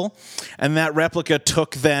Castle, and that replica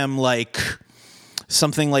took them like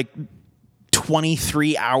something like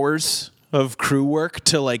 23 hours of crew work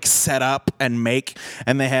to like set up and make,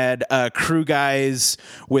 and they had crew guys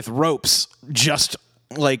with ropes just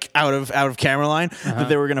like out of camera line that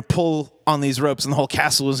they were going to pull on these ropes and the whole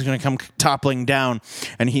castle was going to come toppling down,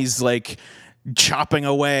 and he's like chopping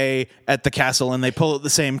away at the castle, and they pull at the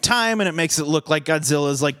same time, and it makes it look like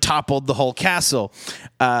Godzilla's like toppled the whole castle.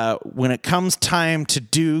 When it comes time to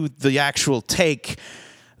do the actual take,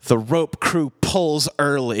 the rope crew pulls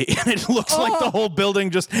early, and it looks like the whole building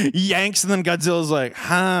just yanks, and then Godzilla's like,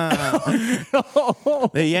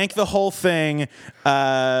 They yank the whole thing.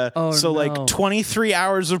 Like 23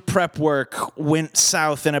 hours of prep work went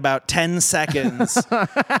south in about 10 seconds.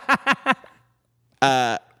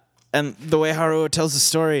 And the way Haruo tells the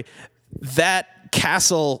story, that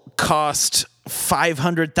castle cost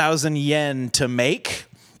 500,000 yen to make.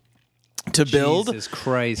 To build. Jesus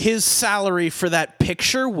Christ. His salary for that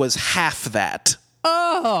picture was half that.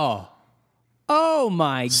 Oh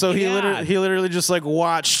my God. So he literally just like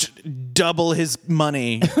watched double his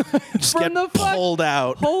money just get pulled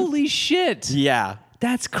out. Holy shit. Yeah.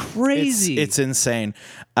 That's crazy. It's insane.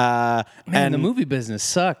 Man, and the movie business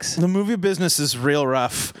sucks. the movie business is real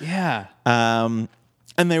rough. Yeah. And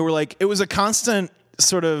they were like, it was a constant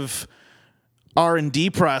sort of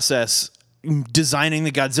R&D process designing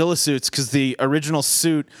the Godzilla suits, because the original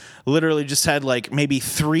suit literally just had like maybe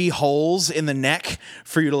 3 holes in the neck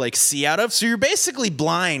for you to like see out of. So you're basically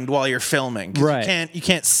blind while you're filming. Right. You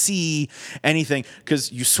can't see anything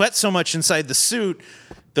because you sweat so much inside the suit.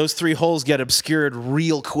 Those 3 holes get obscured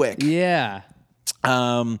real quick. Yeah.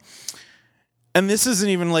 And this isn't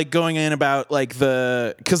even like going in about like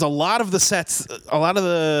because a lot of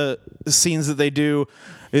the scenes that they do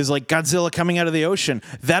is like Godzilla coming out of the ocean.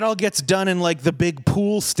 That all gets done in like the big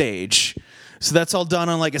pool stage. So that's all done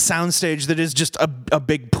on like a sound stage that is just a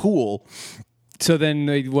big pool. So then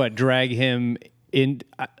they, drag him in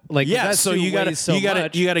like yeah, so you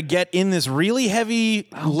gotta get in this really heavy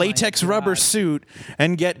latex rubber suit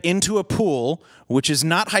and get into a pool, which is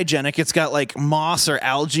not hygienic. It's got like moss or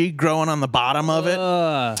algae growing on the bottom of it.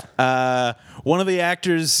 One of the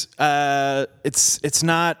actors, it's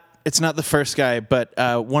not the first guy, but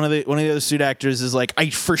one of the other suit actors is like, I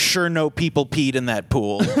for sure know people peed in that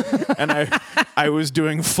pool, and I was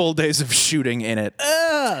doing full days of shooting in it.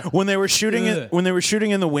 When they were shooting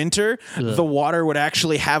in the winter, the water would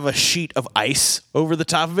actually have a sheet of ice over the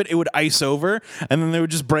top of it. It would ice over, and then they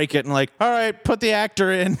would just break it and like, all right, put the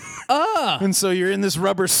actor in. And so you're in this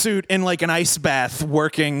rubber suit in like an ice bath,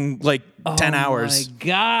 working like 10 hours. Oh my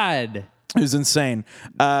God. It was insane.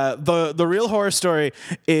 The real horror story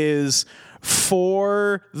is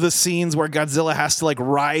for the scenes where Godzilla has to like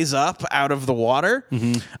rise up out of the water.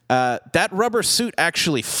 That rubber suit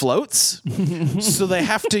actually floats. So they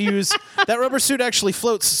have to use that rubber suit actually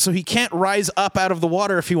floats. So he can't rise up out of the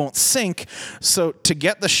water if he won't sink. So to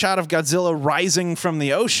get the shot of Godzilla rising from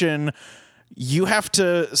the ocean, you have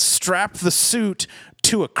to strap the suit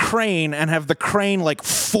to a crane and have the crane like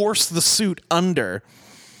force the suit under.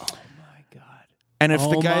 And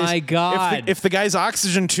if the guy's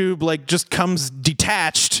oxygen tube like just comes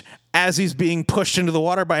detached as he's being pushed into the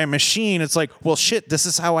water by a machine, it's like, well, shit, this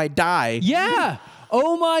is how I die. Yeah.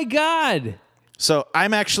 Oh my God. So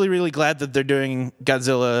I'm actually really glad that they're doing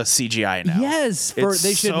Godzilla CGI now. Yes,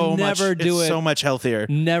 they should never do it. It's so much healthier.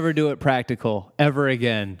 Never do it practical ever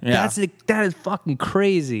again. Yeah. That is fucking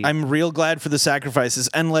crazy. I'm real glad for the sacrifices,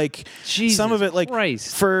 and like Jesus some of it, like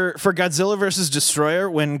Christ. for Godzilla versus Destroyer,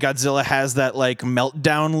 when Godzilla has that like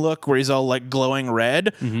meltdown look where he's all like glowing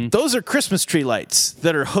red, those are Christmas tree lights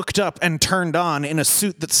that are hooked up and turned on in a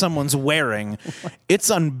suit that someone's wearing. It's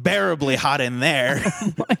unbearably hot in there.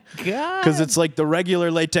 Oh my God. Because it's like the regular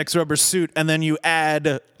latex rubber suit, and then you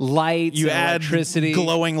add lights, electricity,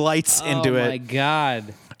 glowing lights into it. Oh my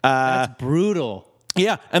God, that's brutal.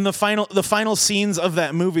 Yeah, and the final scenes of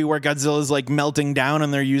that movie where Godzilla's like melting down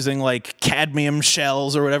and they're using like cadmium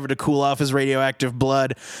shells or whatever to cool off his radioactive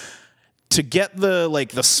blood. To get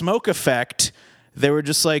the smoke effect, they were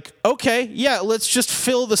just like, okay, yeah, let's just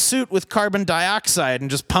fill the suit with carbon dioxide and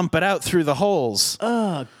just pump it out through the holes.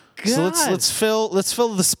 Oh God. So let's fill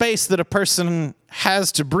the space that a person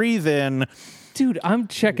has to breathe in. Dude, I'm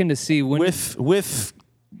checking to see when with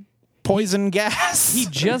poison gas. He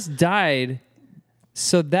just died,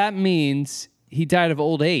 so that means he died of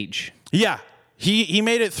old age. Yeah. He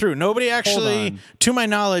made it through. Nobody actually, to my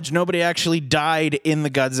knowledge, nobody actually died in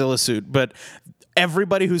the Godzilla suit, but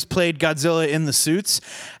everybody who's played Godzilla in the suits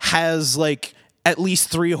has like at least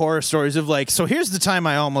 3 horror stories of like, so here's the time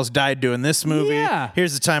I almost died doing this movie. Yeah.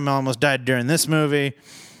 Here's the time I almost died during this movie.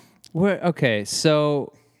 Okay,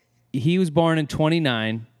 so he was born in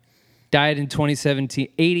 29, died in 2017,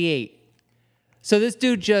 88. So this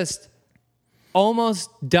dude just almost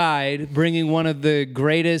died, bringing one of the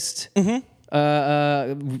greatest,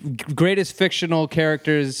 greatest fictional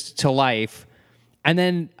characters to life. And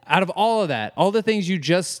then out of all of that, all the things you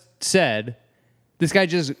just said, This guy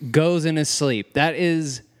just goes in his sleep. That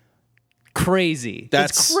is crazy.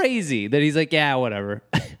 That's crazy that he's like, yeah, whatever.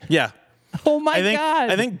 Yeah. Oh my God.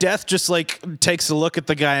 I think death just like takes a look at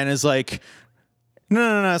the guy and is like,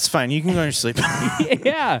 no, it's fine. You can go to your sleep.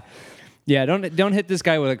 Yeah. Yeah, don't hit this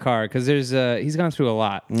guy with a car because he's gone through a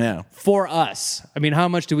lot. Yeah. For us. I mean, how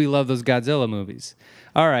much do we love those Godzilla movies?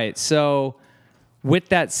 All right, so with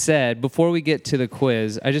that said, before we get to the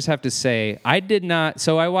quiz, I just have to say I did not.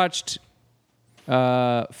 So I watched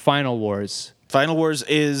Final Wars. Final Wars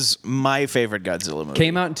is my favorite Godzilla movie.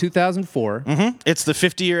 Came out in 2004. Mm-hmm. It's the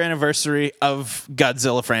 50-year anniversary of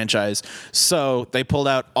Godzilla franchise, so they pulled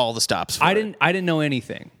out all the stops for it. I didn't know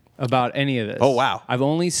anything about any of this. Oh, wow. I've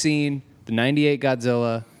only seen the 98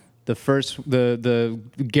 Godzilla, the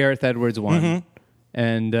Gareth Edwards one,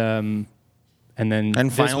 and then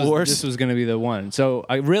Final Wars. This was going to be the one. So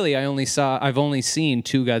I've only seen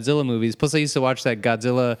 2 Godzilla movies. Plus I used to watch that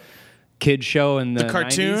Godzilla kid show in the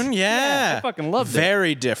cartoon. 90s. Yeah, I fucking loved it.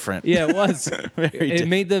 Very different. Yeah, it was. It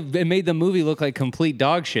made the movie look like complete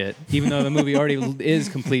dog shit, even though the movie already is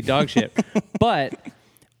complete dog shit. But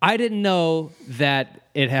I didn't know that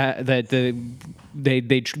it had that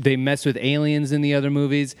they messed with aliens in the other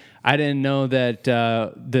movies. I didn't know that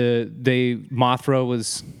Mothra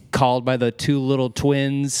was called by the 2 little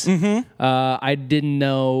twins. I didn't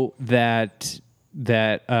know that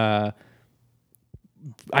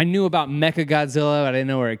I knew about Mechagodzilla. I didn't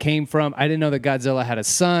know where it came from. I didn't know that Godzilla had a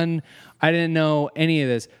son. I didn't know any of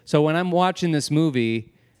this. So when I'm watching this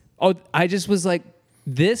movie, I just was like,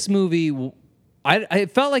 this movie, I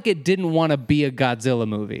felt like it didn't want to be a Godzilla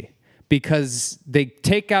movie because they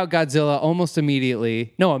take out Godzilla almost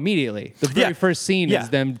immediately. No, immediately. The very first scene is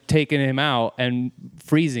them taking him out and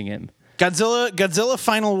freezing him. Godzilla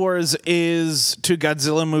Final Wars is to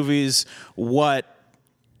Godzilla movies what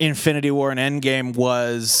Infinity War and Endgame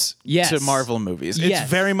was to Marvel movies. It's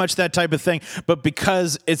very much that type of thing. But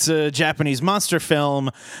because it's a Japanese monster film,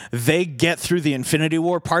 they get through the Infinity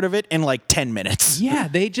War part of it in like 10 minutes. Yeah,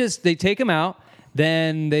 they take him out.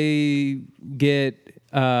 Then they get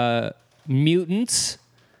mutants.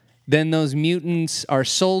 Then those mutants are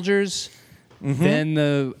soldiers. Then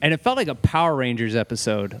and it felt like a Power Rangers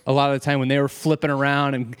episode a lot of the time when they were flipping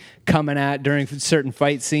around and coming at during certain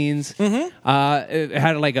fight scenes. It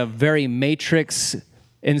had like a very Matrix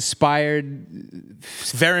inspired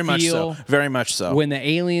very much so when the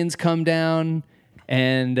aliens come down.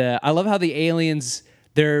 And I love how the aliens,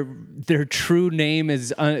 their true name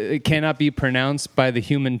is cannot be pronounced by the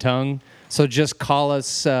human tongue. So just call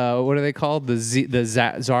us, what are they called? The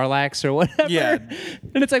Zarlax or whatever. Yeah.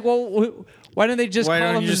 And it's like, well, why don't they just call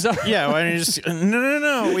them Zarlax? Yeah, why don't you just...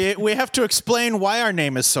 No. We have to explain why our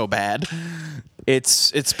name is so bad.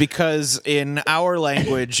 It's because in our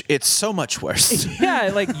language, it's so much worse.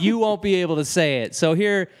 Yeah, like you won't be able to say it. So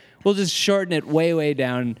here, we'll just shorten it way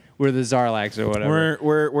down. We're the Zarlax or whatever.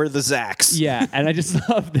 We're the Zax. Yeah, and I just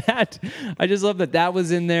love that. I just love that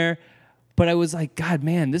was in there. But I was like, God,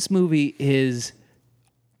 man, this movie is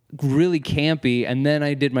really campy. And then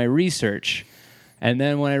I did my research. And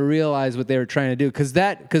then when I realized what they were trying to do,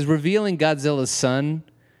 because revealing Godzilla's son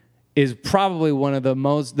is probably one of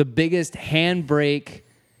the biggest handbrake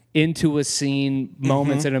into a scene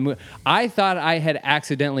moments in a movie. I thought I had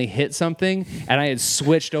accidentally hit something and I had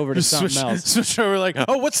switched over to something else. Switched over like,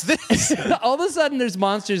 oh, what's this? All of a sudden there's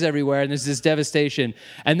monsters everywhere and there's this devastation.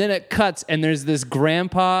 And then it cuts and there's this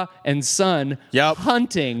grandpa and son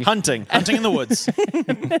hunting in the woods.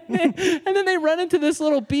 and then they run into this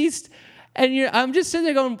little beast. And I'm just sitting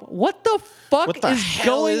there going, what the fuck is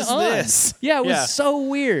going on? This? Yeah, it was so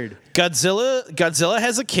weird. Godzilla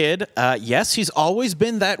has a kid. Yes, he's always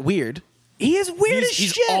been that weird. He is weird as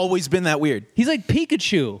shit. He's always been that weird. He's like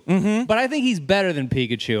Pikachu, but I think he's better than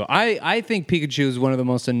Pikachu. I think Pikachu is one of the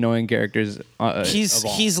most annoying characters of all.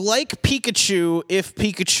 He's like Pikachu if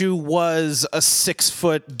Pikachu was a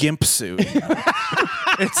 6-foot gimp suit.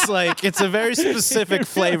 It's a very specific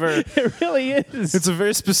flavor. It really is. It's a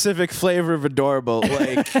very specific flavor of adorable.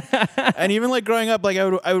 And even like growing up, like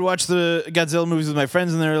I would watch the Godzilla movies with my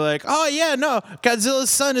friends, and they were like, "Oh yeah, no, Godzilla's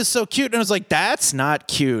son is so cute," and I was like, "That's not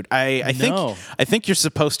cute." I think you're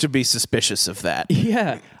supposed to be suspicious of that.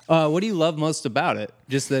 Yeah. What do you love most about it?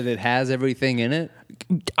 Just that it has everything in it?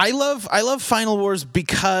 I love Final Wars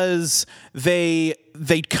because they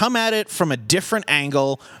come at it from a different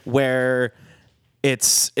angle where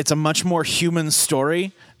it's a much more human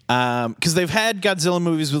story. Because they've had Godzilla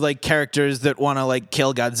movies with like characters that want to like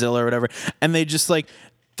kill Godzilla or whatever, and they just like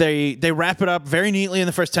they wrap it up very neatly in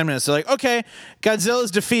the first 10 minutes. They're like, okay,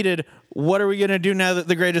 Godzilla's defeated. What are we gonna do now that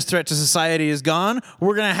the greatest threat to society is gone?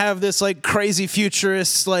 We're gonna have this like crazy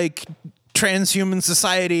futurist like transhuman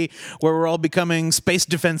society where we're all becoming space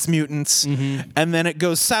defense mutants. And then it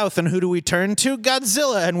goes south, and who do we turn to?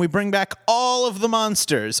 Godzilla, and we bring back all of the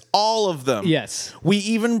monsters. All of them. Yes. We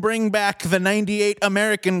even bring back the 98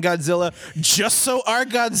 American Godzilla just so our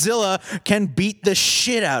Godzilla can beat the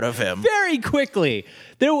shit out of him. Very quickly.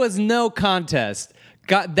 There was no contest.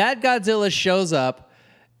 That Godzilla shows up,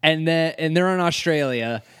 and they're in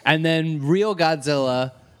Australia, and then real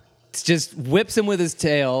Godzilla just whips him with his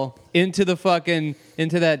tail into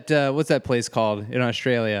that what's that place called in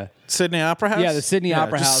Australia? Sydney Opera House? Yeah, the Sydney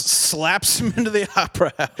Opera just House. Slaps him into the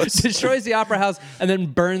Opera House. Destroys the Opera House and then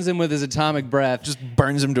burns him with his atomic breath. Just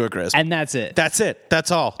burns him to a crisp. And that's it. That's it.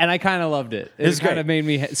 That's all. And I kind of loved it. It was kind great. of made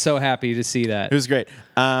me so happy to see that. It was great.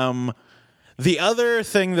 The other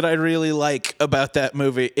thing that I really like about that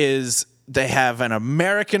movie is they have an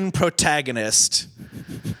American protagonist.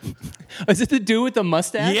 Is it the dude with the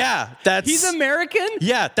mustache? Yeah, He's American?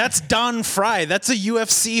 Yeah, that's Don Fry. That's a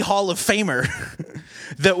UFC Hall of Famer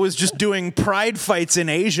that was just doing pride fights in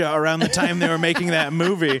Asia around the time they were making that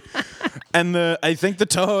movie. And I think the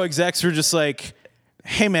Toho execs were just like,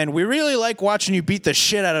 hey man, we really like watching you beat the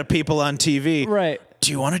shit out of people on TV. Right.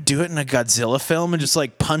 Do you want to do it in a Godzilla film and just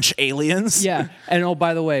like punch aliens? Yeah. And oh,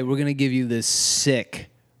 by the way, we're going to give you this sick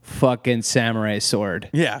fucking samurai sword.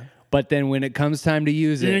 Yeah. But then when it comes time to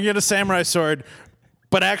use You're it, going to get a samurai sword,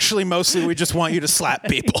 but actually mostly we just want you to slap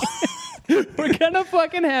people. we're going to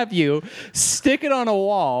fucking have you stick it on a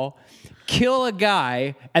wall, kill a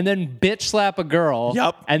guy, and then bitch slap a girl.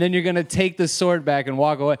 Yep. And then you're going to take the sword back and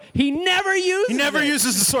walk away. He never uses He never it.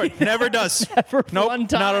 uses the sword. Never does. Never Nope, one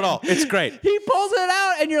time. not at all. It's great. He pulls it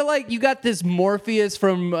out, and you're like, you got this Morpheus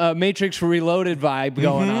from Matrix Reloaded vibe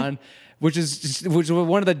going on, which is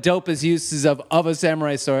one of the dopest uses of a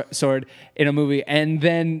samurai sword in a movie. And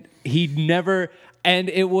then he never, and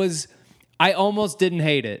it was, I almost didn't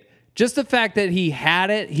hate it. Just the fact that he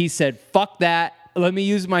had it, he said, fuck that. Let me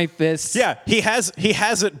use my fists. Yeah, he has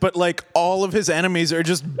it, but like all of his enemies are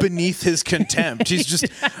just beneath his contempt. He's just,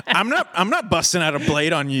 I'm not busting out a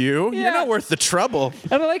blade on you. Yeah. You're not worth the trouble.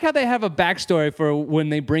 And I like how they have a backstory for when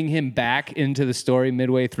they bring him back into the story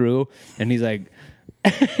midway through, and he's like,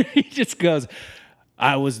 he just goes,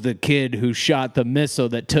 I was the kid who shot the missile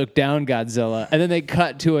that took down Godzilla. And then they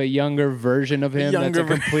cut to a younger version of him that's a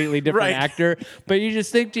completely different Right. actor. But you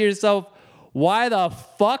just think to yourself, why the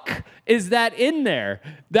fuck is that in there?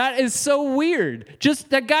 That is so weird. Just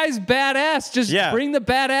that guy's badass. Just bring the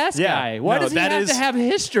badass guy. Why does he have to have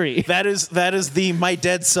history? That is the my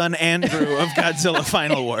dead son Andrew of Godzilla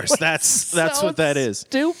Final Wars. That's So what that is.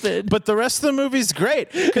 Stupid. But the rest of the movie's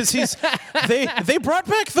great because they brought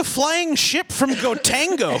back the flying ship from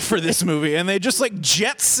Gotengo for this movie, and they just like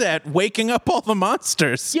jet set waking up all the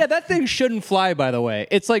monsters. Yeah, that thing shouldn't fly, by the way.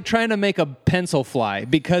 It's like trying to make a pencil fly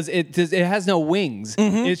because it has no wings.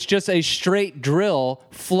 It's just a straight drill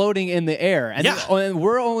floating in the air. And, and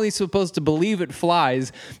we're only supposed to believe it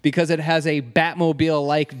flies because it has a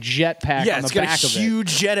Batmobile-like jetpack on the back of it. It's got a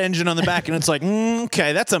huge jet engine on the back, and it's like,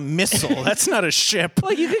 okay, that's a missile. That's not a ship.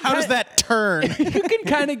 Like, how does that turn? You can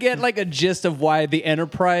kind of get like a gist of why the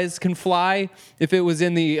Enterprise can fly if it was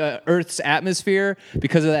in the Earth's atmosphere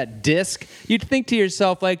because of that disc. You'd think to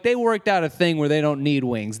yourself, like, they worked out a thing where they don't need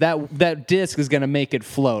wings. That disc is going to make it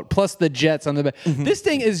float. Plus the jets on the back. This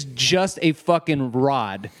thing is just a fucking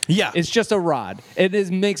rod. Yeah. It's just a rod.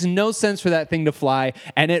 Makes no sense for that thing to fly,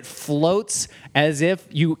 and it floats as if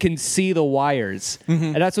you can see the wires.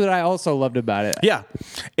 And that's what I also loved about it. Yeah.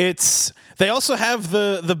 They also have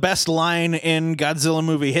the best line in Godzilla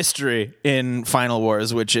movie history in Final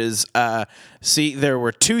Wars, which is, see, there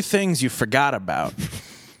were two things you forgot about.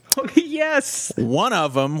 Yes. One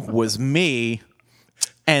of them was me,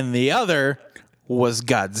 and the other was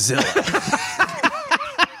Godzilla.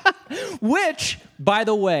 Which, by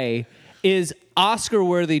the way, is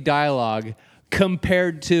Oscar-worthy dialogue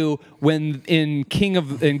compared to when in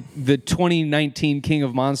the 2019 King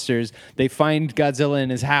of Monsters, they find Godzilla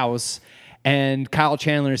in his house, and Kyle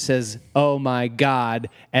Chandler says, "Oh my God,"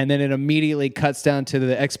 and then it immediately cuts down to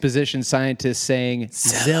the exposition scientist saying,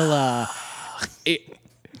 "Zilla."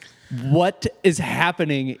 What is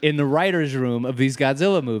happening in the writer's room of these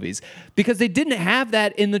Godzilla movies? Because they didn't have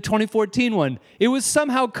that in the 2014 one. It was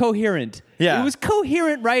somehow coherent. Yeah. It was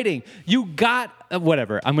coherent writing. You got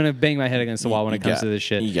whatever. I'm gonna bang my head against the wall when it comes to this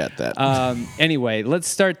shit. You got that. Anyway, let's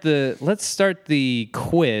start the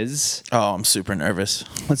quiz. Oh, I'm super nervous.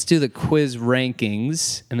 Let's do the quiz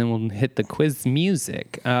rankings, and then we'll hit the quiz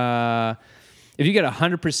music. If you get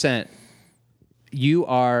 100%. You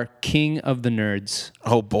are king of the nerds.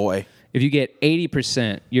 Oh boy. If you get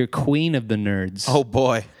 80%, you're queen of the nerds. Oh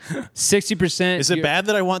boy. 60%. Is it bad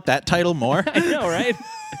that I want that title more? I know, right?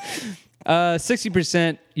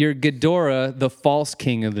 60%, you're Ghidorah, the false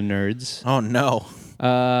king of the nerds. Oh no.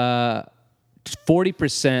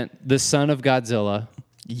 40%, the son of Godzilla.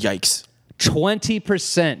 Yikes.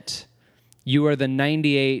 20%, you are the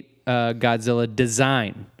 98 Godzilla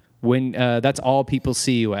design. When that's all people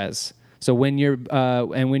see you as. So when you're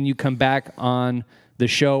and when you come back on the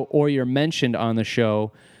show or you're mentioned on the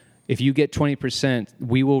show, if you get 20%,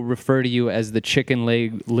 we will refer to you as the chicken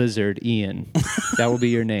leg lizard Ian. That will be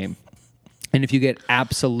your name. And if you get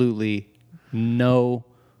absolutely no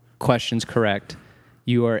questions correct,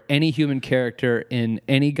 you are any human character in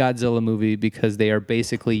any Godzilla movie because they are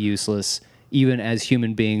basically useless, even as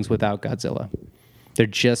human beings without Godzilla. They're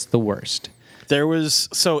just the worst. There was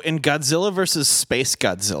in Godzilla versus Space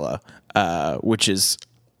Godzilla, which is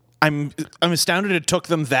I'm astounded it took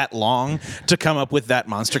them that long to come up with that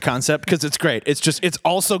monster concept because it's great. It's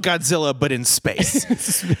also Godzilla but in space.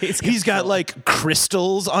 He's got like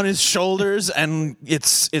crystals on his shoulders and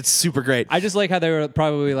it's super great. I just like how they were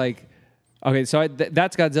probably like, okay, so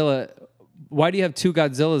that's Godzilla. Why do you have two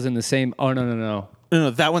Godzillas in the same? Oh no. No,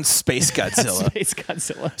 that one's Space Godzilla. Space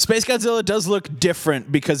Godzilla. Space Godzilla does look different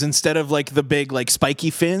because instead of like the big like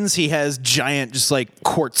spiky fins, he has giant just like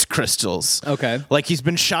quartz crystals. Okay. Like he's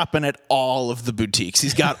been shopping at all of the boutiques.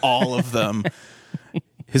 He's got all of them.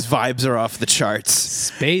 His vibes are off the charts.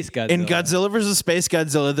 Space Godzilla. In Godzilla versus Space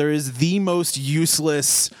Godzilla, there is the most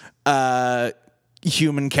useless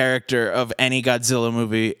human character of any Godzilla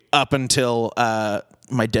movie up until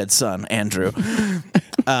my dead son, Andrew.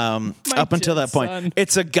 Up until that point, son.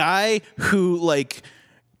 It's a guy who like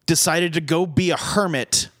decided to go be a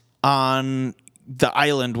hermit on the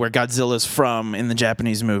island where Godzilla's from in the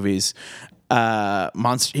Japanese movies.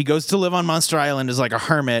 He goes to live on Monster Island as like a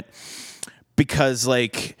hermit because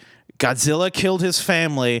like Godzilla killed his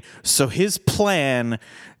family, so his plan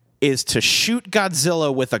is to shoot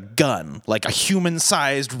Godzilla with a gun, like a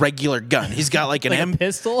human-sized regular gun. He's got like an a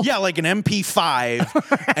pistol? Yeah, like an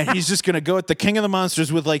MP5, and he's just gonna go at the King of the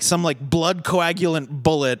Monsters with like some like blood coagulant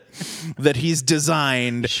bullet that he's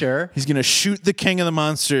designed. Sure. He's gonna shoot the King of the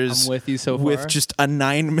Monsters. I'm with you so far. With just a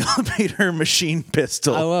 9mm machine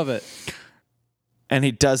pistol. I love it. And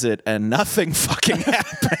he does it, and nothing fucking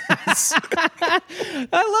happens. I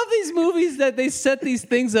love these movies that they set these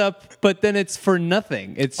things up, but then it's for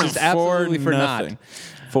nothing. It's just absolutely for nothing. not.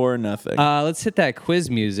 For nothing. Let's hit that quiz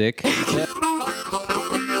music. Pop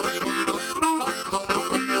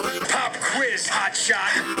quiz, hot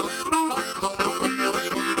shot.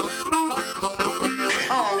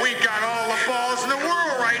 Oh, we got all the balls in the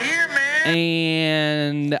world right here, man.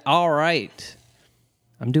 And all right.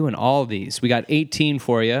 I'm doing all these. We got 18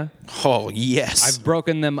 for you. Oh, yes. I've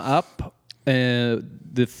broken them up.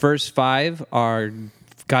 The first 5 are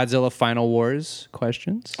Godzilla Final Wars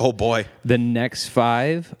questions. Oh, boy. The next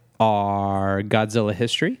 5 are Godzilla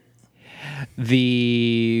history.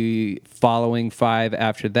 The following 5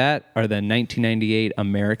 after that are the 1998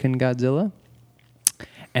 American Godzilla.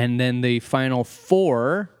 And then the final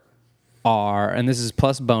 4 are, and this is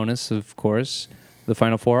plus bonus, of course, the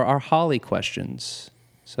final 4 are Holly questions.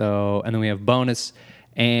 So, and then we have bonus,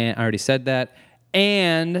 and I already said that,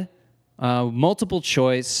 and multiple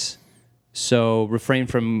choice. So refrain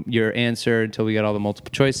from your answer until we get all the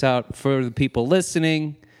multiple choice out. For the people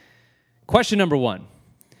listening, question number 1.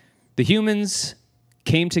 The humans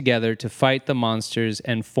came together to fight the monsters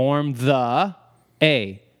and form the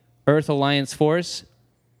A, Earth Alliance Force,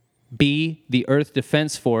 B, the Earth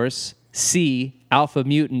Defense Force, C, Alpha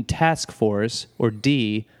Mutant Task Force, or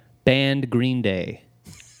D, Banned Green Day.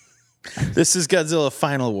 This is Godzilla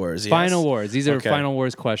Final Wars, yes? Final Wars. These are Okay. Final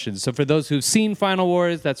Wars questions. So for those who've seen Final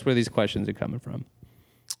Wars, that's where these questions are coming from.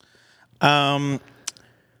 I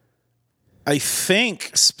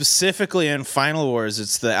think specifically in Final Wars,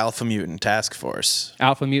 it's the Alpha Mutant Task Force.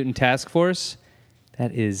 Alpha Mutant Task Force?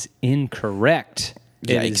 That is incorrect. It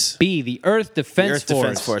Yikes. is B, the Earth Defense The Earth Force.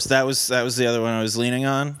 Defense Force. That was the other one I was leaning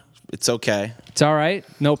on. It's okay. It's all right.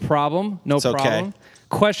 No problem. No It's okay. problem.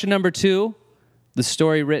 Question number 2. The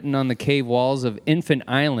story written on the cave walls of Infant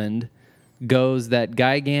Island goes that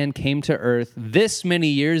Gigan came to Earth this many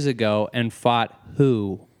years ago and fought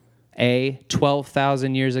who? A,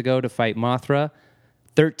 12,000 years ago to fight Mothra,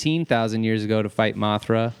 13,000 years ago to fight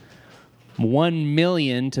Mothra, 1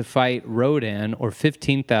 million to fight Rodan, or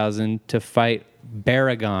 15,000 to fight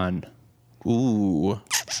Baragon. Ooh.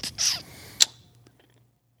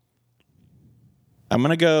 I'm going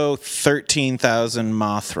to go 13,000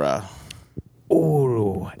 Mothra.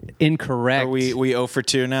 Ooh, incorrect. Are we 0 for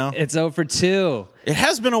 2 now? It's 0 for 2. It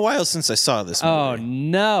has been a while since I saw this movie. Oh,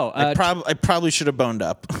 no. I probably should have boned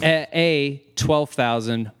up. A,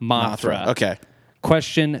 12,000 Mothra. Okay.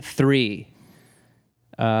 Question 3.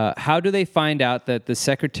 How do they find out that the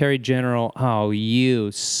Secretary General... Oh,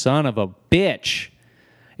 you son of a bitch.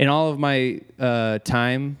 In all of my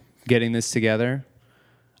time getting this together,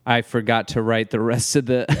 I forgot to write the rest of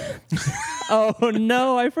the... Oh,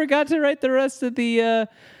 no. I forgot to write the rest of the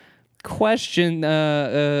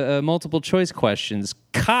multiple choice questions.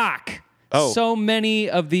 Cock. Oh. So many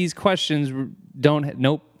of these questions don't...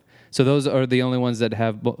 Nope. So those are the only ones that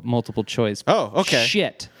have multiple choice. Oh, okay.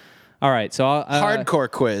 Shit. All right. So I'll, hardcore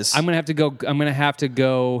quiz. I'm gonna have to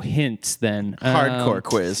go hints then. Hardcore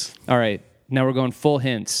quiz. All right. Now we're going full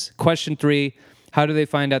hints. Question 3. How do they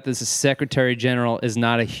find out this Secretary General is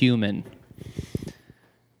not a human?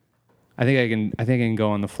 I think I can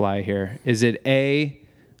go on the fly here. Is it A?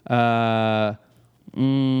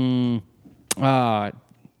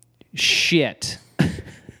 Shit.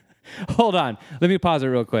 Hold on. Let me pause it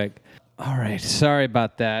real quick. All right. Sorry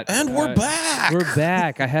about that. And we're back. We're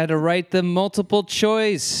back. I had to write the multiple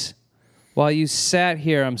choice while you sat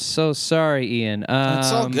here. I'm so sorry, Ian.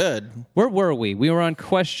 It's all good. Where were we? We were on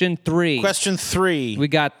question 3. Question 3. We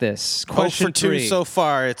got this. 0 Question for 2 3. so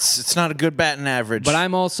far. It's not a good batting average. But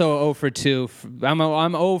I'm also 0 for 2. I'm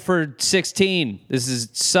 0 for 16. This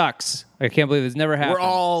sucks. I can't believe this never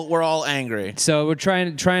happened. We're all angry. So we're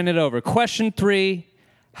trying it over. Question 3.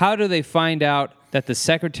 How do they find out that the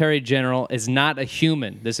Secretary General is not a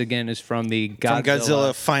human? This again is from the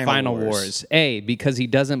Godzilla Final Wars. A, because he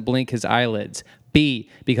doesn't blink his eyelids. B,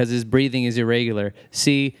 because his breathing is irregular.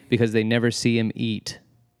 C, because they never see him eat.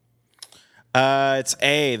 It's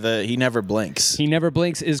A. He never blinks. He never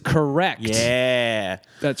blinks is correct. Yeah.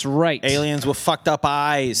 That's right. Aliens with fucked up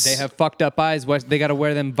eyes. They have fucked up eyes. They got to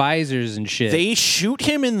wear them visors and shit. They shoot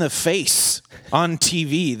him in the face on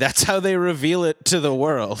TV. That's how they reveal it to the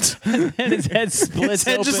world. And his head splits His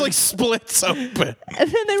head open. just like splits open.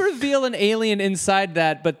 And then they reveal an alien inside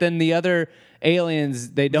that, but then the other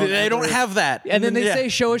aliens, they don't have that. And then they say,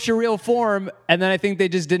 show us your real form. And then I think they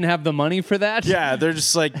just didn't have the money for that. Yeah, they're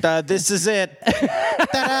just like, this is it.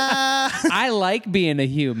 Ta-da! I like being a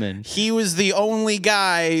human. He was the only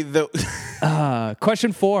guy that...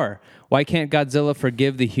 Question 4. Why can't Godzilla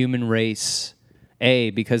forgive the human race?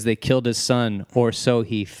 A, because they killed his son, or so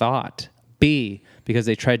he thought. B, because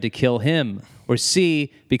they tried to kill him. Or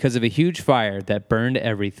C, because of a huge fire that burned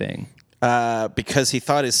everything. Because he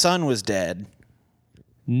thought his son was dead.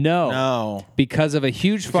 No. Because of a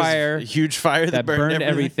huge fire. A huge fire that burned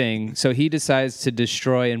everything. So he decides to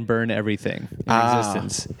destroy and burn everything in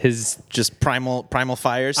existence. His just primal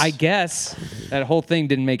fires. I guess that whole thing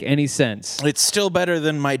didn't make any sense. It's still better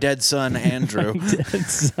than my dead son Andrew. Dead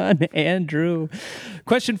son Andrew.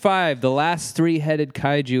 Question 5. The last 3-headed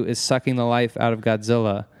kaiju is sucking the life out of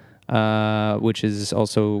Godzilla, which is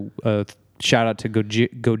also a shout out to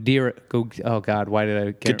Ghidorah. Oh God, why did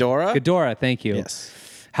I? Ghidorah? Ghidorah, thank you. Yes.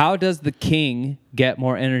 How does the king get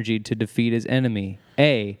more energy to defeat his enemy?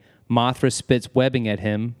 A. Mothra spits webbing at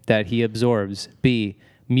him that he absorbs. B.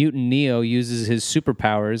 Mutant Neo uses his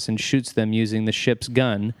superpowers and shoots them using the ship's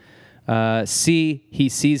gun. C. He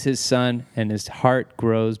sees his son and his heart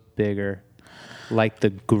grows bigger, like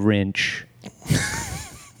the Grinch.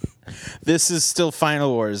 This is still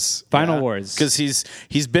Final Wars. Final Wars. Because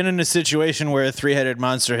he's been in a situation where a 3-headed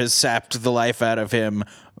monster has sapped the life out of him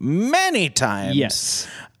many times. Yes.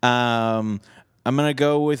 I'm gonna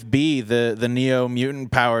go with B, the Neo mutant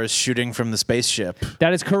powers shooting from the spaceship.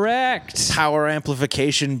 That is correct. Power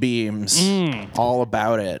amplification beams. All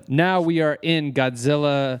about it. Now we are in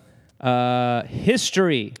Godzilla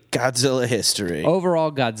history. Godzilla history.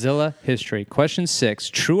 Overall Godzilla history. Question 6.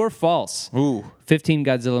 True or false? Ooh. 15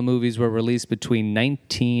 Godzilla movies were released between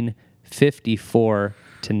 1954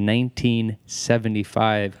 to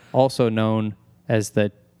 1975, also known as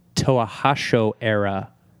the Toahasho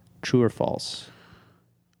era. True or false?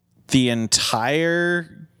 The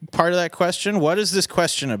entire part of that question? What is this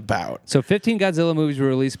question about? So 15 Godzilla movies were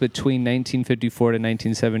released between 1954 to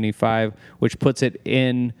 1975, which puts it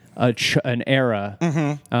in an era.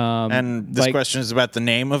 Mm-hmm. And this question is about the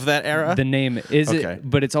name of that era? The name is okay. it,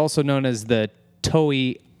 but it's also known as the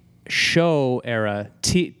Toei Show era.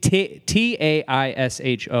 Taisho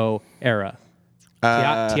era.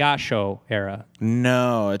 Tiasho era.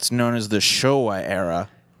 No, it's known as the Showa era.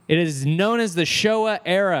 It is known as the Showa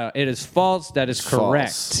era. It is false. That is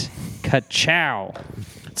correct. False. Ka-chow.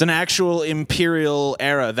 It's an actual imperial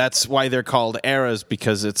era. That's why they're called eras,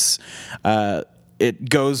 because it's it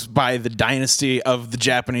goes by the dynasty of the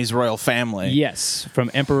Japanese royal family. Yes,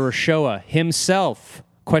 from Emperor Showa himself.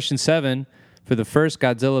 Question 7. For the first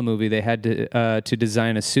Godzilla movie, they had to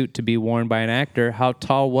design a suit to be worn by an actor. How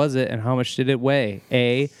tall was it, and how much did it weigh?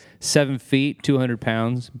 A, 7 feet, 200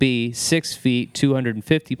 pounds. B, 6 feet,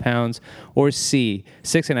 250 pounds. Or C,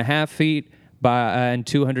 6.5 feet and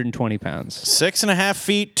 220 pounds. 6.5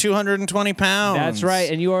 feet, 220 pounds. That's right,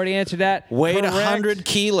 and you already answered that. Weighed Correct. 100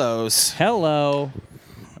 kilos. Hello.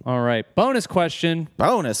 All right, bonus question.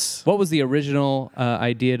 Bonus. What was the original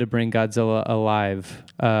idea to bring Godzilla alive?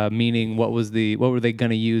 Meaning, what were they going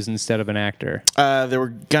to use instead of an actor? They were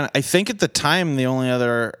gonna. I think at the time the only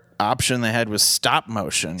other option they had was stop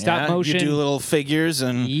motion. Stop motion. You do little figures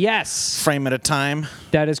and Yes, frame at a time.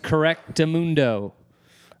 that is correct, Demundo.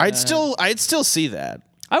 I'd still see that.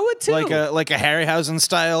 I would too. Like a Harryhausen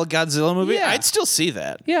style Godzilla movie. Yeah. I'd still see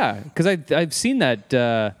that. Yeah, because I've seen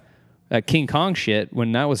that King Kong shit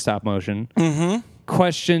when that was stop motion. Mm-hmm.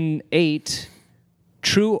 Question 8.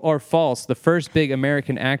 True or false, the first big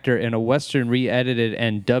American actor in a Western re-edited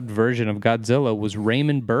and dubbed version of Godzilla was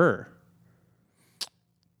Raymond Burr.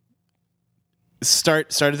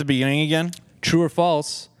 Start at the beginning again. True or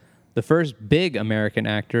false, the first big American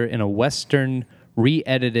actor in a Western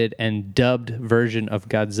re-edited and dubbed version of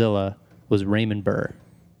Godzilla was Raymond Burr.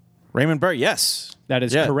 Raymond Burr, yes. That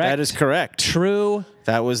is correct. That is correct. True.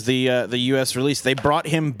 That was the U.S. release. They brought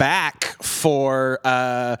him back for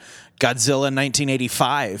Godzilla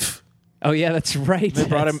 1985. Oh yeah, that's right.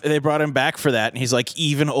 They brought him back for that, and he's like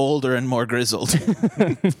even older and more grizzled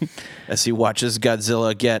as he watches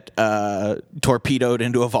Godzilla get torpedoed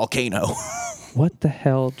into a volcano. What the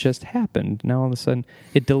hell just happened? Now all of a sudden,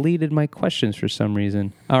 it deleted my questions for some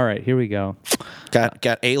reason. All right, here we go.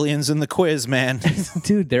 Got aliens in the quiz, man.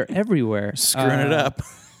 Dude, they're everywhere. Screwing it up.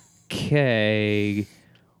 Okay.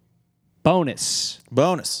 Bonus.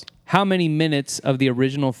 How many minutes of the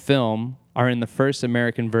original film are in the first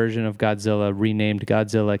American version of Godzilla, renamed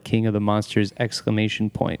Godzilla King of the Monsters! !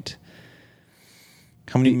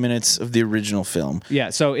 How many minutes of the original film? Yeah,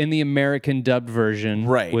 so in the American dubbed version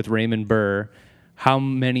with Raymond Burr, how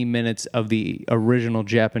many minutes of the original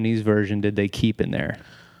Japanese version did they keep in there?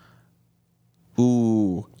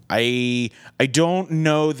 Ooh, I don't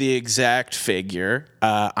know the exact figure.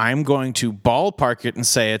 I'm going to ballpark it and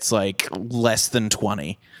say it's like less than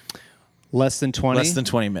 20. Less than 20? Less than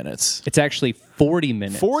 20 minutes. It's actually 40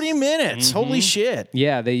 minutes. 40 minutes? Mm-hmm. Holy shit.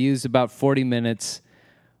 Yeah, they used about 40 minutes.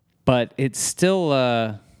 But it's still,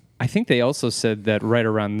 I think they also said that right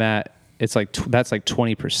around that, it's like that's like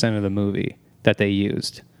 20% of the movie that they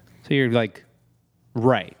used. So you're like,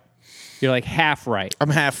 right. You're like half right.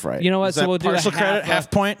 I'm half right. You know what? Is So that we'll do partial credit,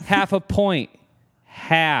 half point? Half a point.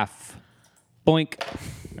 Half. Boink.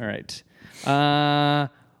 All right.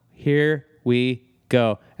 Here we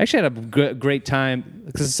go. Actually, I had a great time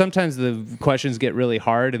because sometimes the questions get really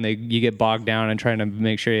hard and you get bogged down and trying to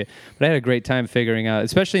make sure but I had a great time figuring out,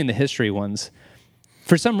 especially in the history ones.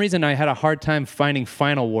 For some reason, I had a hard time finding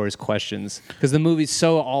Final Wars questions because the movie's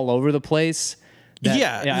so all over the place.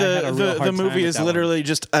 The movie is literally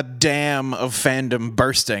just a dam of fandom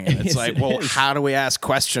bursting. And it's like, well, how do we ask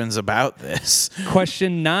questions about this?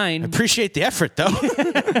 Question 9. Appreciate the effort, though.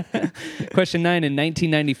 Question 9. In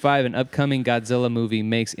 1995, an upcoming Godzilla movie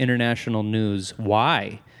makes international news.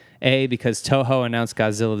 Why? A, because Toho announced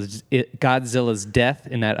Godzilla's death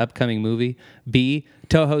in that upcoming movie. B,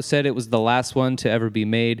 Toho said it was the last one to ever be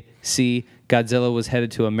made. C, Godzilla was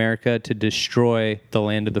headed to America to destroy the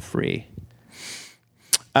land of the free.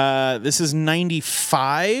 This is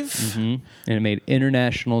 95. Mm-hmm. And it made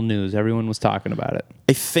international news. Everyone was talking about it.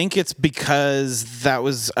 I think it's because that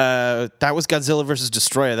was Godzilla versus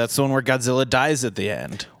Destroyer. That's the one where Godzilla dies at the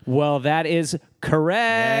end. Well, that is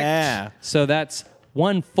correct. Yeah. So that's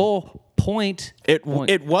 1 full point. It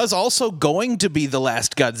was also going to be the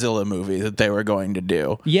last Godzilla movie that they were going to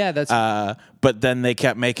do. Yeah, that's. But then they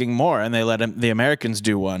kept making more, and they let the Americans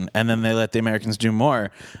do one, and then they let the Americans do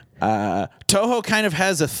more. Toho kind of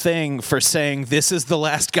has a thing for saying this is the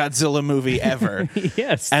last Godzilla movie ever.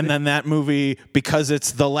 Yes. And then that movie, because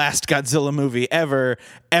it's the last Godzilla movie ever,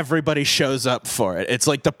 everybody shows up for it. It's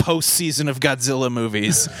like the post-season of Godzilla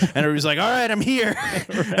movies. And everybody's like, all right, I'm here. Right.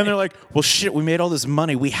 And they're like, well, shit, we made all this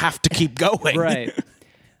money. We have to keep going. Right.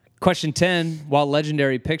 Question 10. While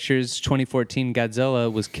Legendary Pictures' 2014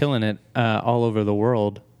 Godzilla was killing it all over the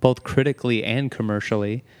world, both critically and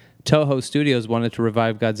commercially, Toho Studios wanted to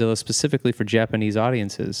revive Godzilla specifically for Japanese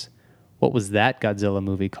audiences. What was that Godzilla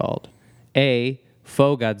movie called? A,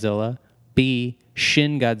 Faux Godzilla. B,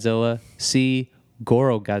 Shin Godzilla. C,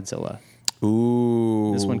 Goro Godzilla.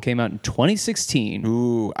 Ooh. This one came out in 2016.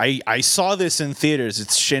 Ooh. I saw this in theaters.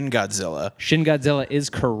 It's Shin Godzilla. Shin Godzilla is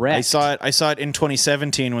correct. I saw it in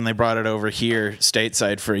 2017 when they brought it over here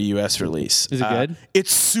stateside for a US release. Is it good?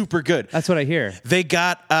 It's super good. That's what I hear. They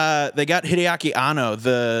got Hideaki Anno,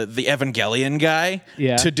 the Evangelion guy,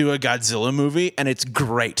 Yeah. to do a Godzilla movie, and it's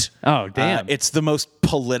great. Oh, damn. It's the most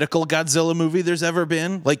political Godzilla movie there's ever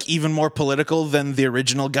been. Like, even more political than the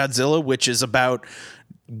original Godzilla, which is about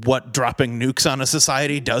what dropping nukes on a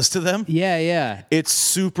society does to them. Yeah.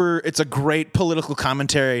 It's a great political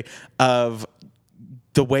commentary of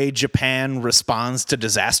the way Japan responds to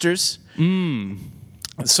disasters.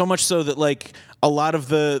 So much so that, like, a lot of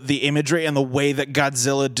the imagery and the way that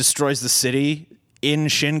Godzilla destroys the city in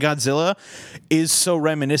Shin Godzilla is so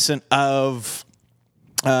reminiscent of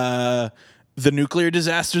the nuclear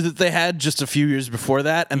disaster that they had just a few years before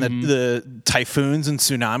that, and the typhoons and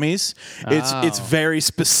tsunamis. It's very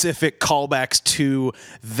specific callbacks to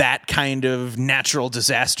that kind of natural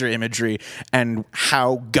disaster imagery and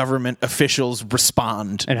how government officials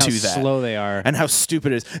respond And how to that. slow they are. And how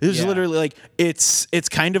stupid it is. There's Yeah. literally, like, it's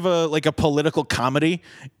kind of a political comedy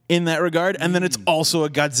in that regard, and then it's also a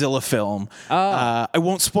Godzilla film. I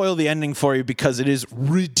won't spoil the ending for you because it is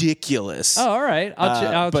ridiculous. Oh, all right.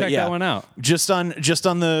 I'll But check yeah, that one out. Just on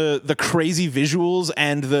the crazy visuals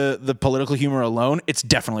and the political humor alone, it's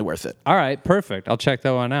definitely worth it. All right, perfect. I'll check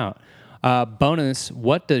that one out. Bonus,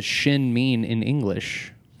 what does Shin mean in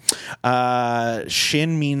English?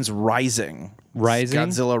 Shin means rising. Rising?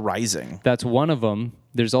 Godzilla rising. That's one of them.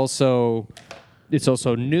 It's also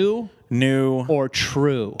new New or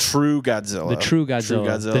true. true Godzilla. The true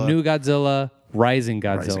Godzilla. The new Godzilla, Rising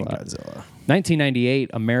Godzilla. Rising Godzilla. 1998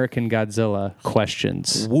 American Godzilla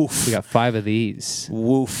questions. Woof. We got 5 of these.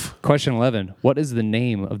 Woof. Question 11. What is the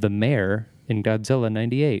name of the mayor in Godzilla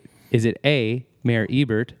 98? Is it A, Mayor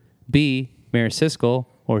Ebert, B, Mayor Siskel,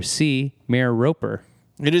 or C, Mayor Roper?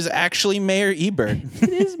 It is actually Mayor Ebert. It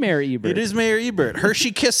is Mayor Ebert. It is Mayor Ebert.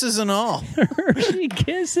 Hershey kisses and all. Hershey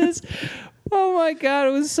Kisses. Oh my God,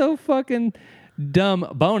 it was so fucking dumb.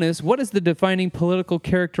 Bonus, what is the defining political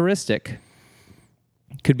characteristic?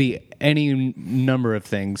 Could be any number of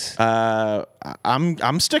things.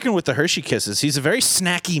 I'm sticking with the Hershey kisses. He's a very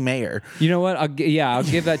snacky mayor. You know what? I'll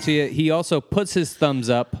give that to you. He also puts his thumbs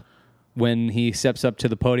up when he steps up to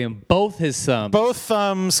the podium. Both his thumbs. Both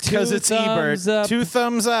thumbs, because Two it's Ebert. thumbs up. 2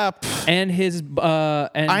 thumbs up. And his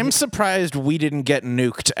I'm surprised we didn't get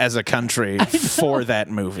nuked as a country for that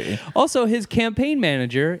movie. also his campaign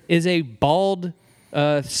manager is a bald,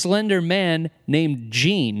 slender man named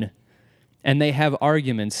Gene, and they have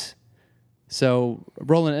arguments. So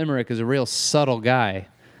Roland Emmerich is a real subtle guy.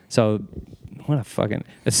 So what a fucking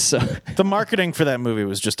The marketing for that movie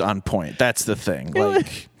was just on point. That's the thing.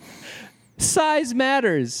 Like, size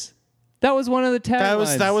matters. That was one of the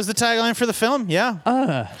taglines. that was the tagline for the film.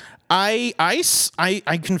 Yeah.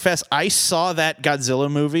 I confess I saw that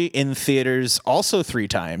Godzilla movie in theaters also 3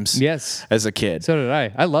 times. Yes. As a kid. So did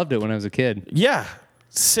I. I loved it when I was a kid. Yeah.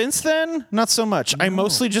 Since then, not so much. I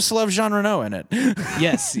mostly just love Jean Reno in it.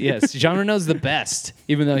 Yes. Jean Reno's the best,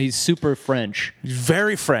 even though he's super French.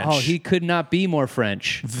 Very French. Oh, he could not be more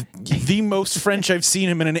French. The most French I've seen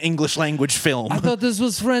him in an English language film. I thought this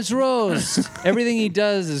was French roast. Everything he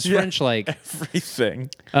does is French-like. Everything.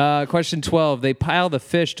 Question 12. They pile the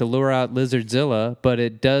fish to lure out Lizardzilla, but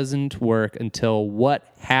it doesn't work until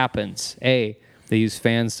what happens? A, they use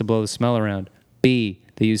fans to blow the smell around. B,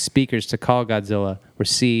 they use speakers to call Godzilla. Or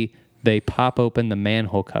C, they pop open the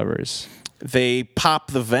manhole covers. They pop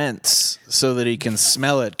the vents so that he can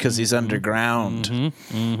smell it because he's underground.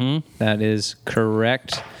 That is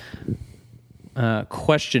correct.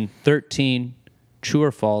 Question 13. True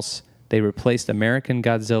or false? They replaced American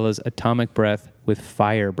Godzilla's atomic breath with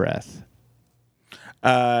fire breath.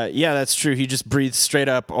 Yeah, that's true. He just breathes straight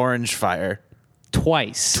up orange fire.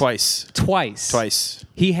 Twice.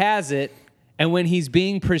 He has it, and when he's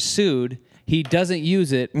being pursued, he doesn't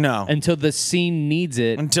use it until the scene needs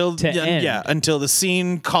it to end. Yeah, until the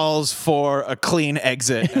scene calls for a clean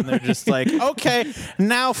exit, and they're just like, okay,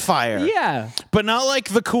 now fire. Yeah. But not like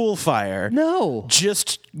the cool fire. No.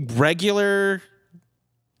 Just regular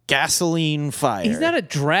gasoline fire. He's not a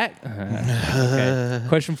okay.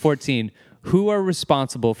 Question 14. Who are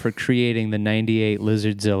responsible for creating the 98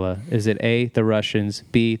 Lizardzilla? Is it A, the Russians,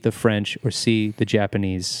 B, the French, or C, the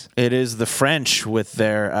Japanese? It is the French with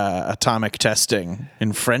their atomic testing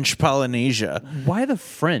in French Polynesia. Why the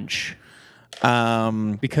French?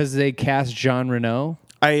 Because they cast Jean Reno?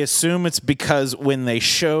 I assume it's because when they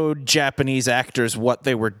showed Japanese actors what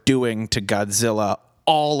they were doing to Godzilla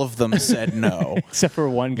all of them said no. Except for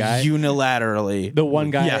one guy. Unilaterally. The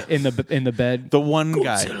one guy in the bed. The one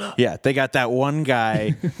guy. Yeah, they got that one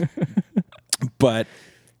guy. But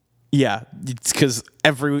yeah, it's because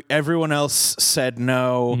everyone else said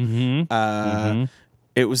no.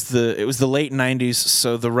 It was the late 90s,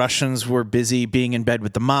 so the Russians were busy being in bed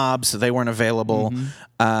with the mob, so they weren't available.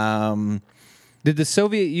 Did the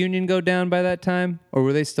Soviet Union go down by that time, or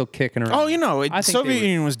were they still kicking around? Oh, I think Soviet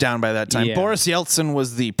Union was down by that time. Yeah. Boris Yeltsin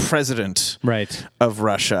was the president Right. of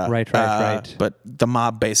Russia. Right. But the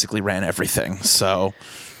mob basically ran everything. So,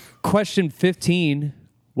 Question 15.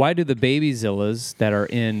 Why do the Babyzillas that are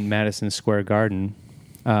in Madison Square Garden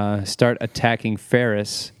start attacking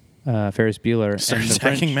Ferris Bueller start and the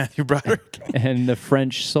attacking French, Matthew Broderick. and the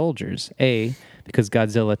French soldiers? A, because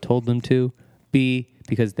Godzilla told them to. B,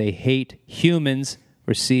 because they hate humans.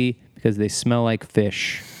 Or C, because they smell like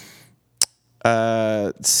fish.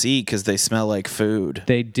 C, because they smell like food.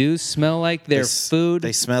 They do smell like their food.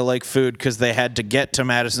 They smell like food because they had to get to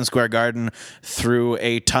Madison Square Garden through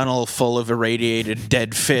a tunnel full of irradiated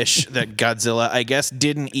dead fish that Godzilla, I guess,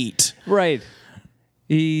 didn't eat. Right.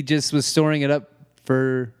 He just was storing it up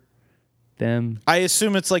for them. I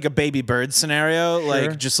assume it's like a baby bird scenario, Sure.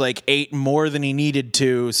 like just like ate more than he needed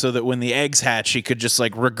to so that when the eggs hatch, he could just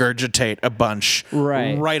like regurgitate a bunch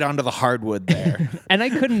right onto the hardwood there. And I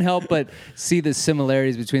couldn't help but see the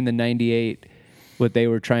similarities between the 98, what they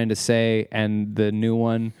were trying to say, and the new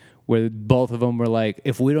one, where both of them were like,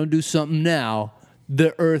 if we don't do something now,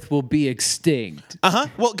 the Earth will be extinct.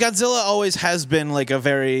 Well, Godzilla always has been like a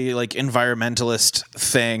very like environmentalist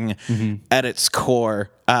thing at its core.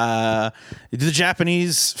 The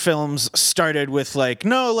Japanese films started with like,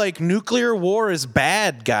 no, like nuclear war is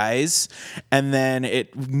bad, guys. And then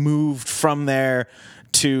it moved from there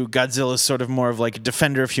to Godzilla's sort of more of like a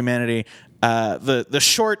defender of humanity. The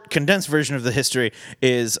short condensed version of the history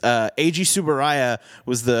is Eiji Tsuburaya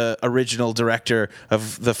was the original director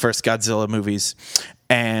of the first Godzilla movies,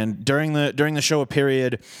 and during the Showa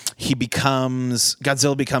period,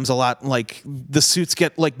 Godzilla becomes a lot like the suits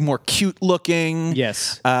get like more cute looking.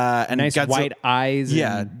 Yes, and nice white eyes.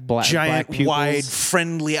 Yeah, and giant, black pupils. wide,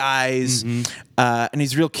 friendly eyes. And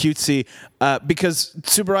he's real cutesy because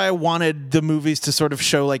Tsuburaya wanted the movies to sort of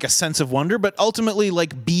show like a sense of wonder, but ultimately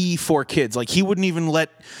like be for kids. Like he wouldn't even let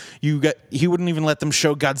them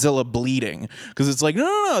show Godzilla bleeding because it's like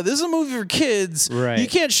no, this is a movie for kids. Right. You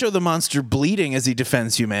can't show the monster bleeding as he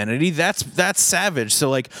defends humanity. That's savage. So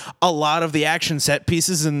like a lot of the action set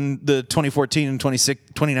pieces in the 2014 and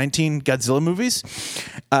 2019 Godzilla movies,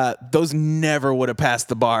 those never would have passed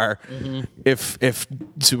the bar if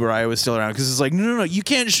Tsuburaya was still around because it's like no, you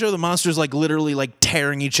can't show the monsters like literally like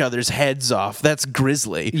tearing each other's heads off. That's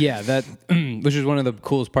grisly. Yeah, that which is one of the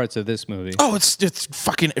coolest parts of this movie. Oh, it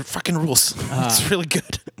fucking rules. It's really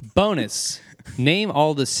good. Bonus. Name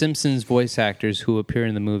all the Simpsons voice actors who appear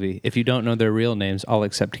in the movie. If you don't know their real names, I'll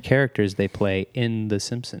accept characters they play in The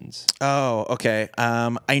Simpsons. Oh, okay.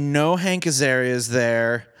 I know Hank Azaria's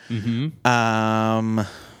there.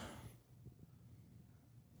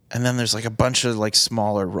 And then there's like a bunch of like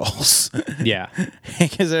smaller roles. Yeah.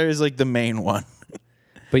 Hank Azaria's like the main one.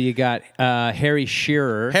 But you got Harry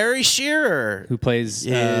Shearer. Harry Shearer. Who plays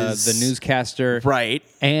the newscaster. Right.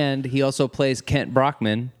 And he also plays Kent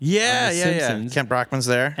Brockman. Yeah. Simpsons. Kent Brockman's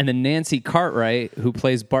there. And then Nancy Cartwright, who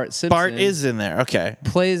plays Bart Simpson. Bart is in there. Okay.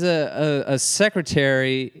 Plays a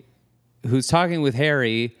secretary who's talking with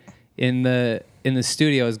Harry in the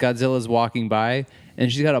studio as Godzilla's walking by,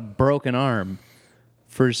 and she's got a broken arm.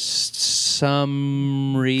 For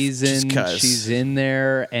some reason, she's in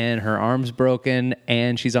there, and her arm's broken,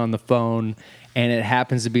 and she's on the phone, and it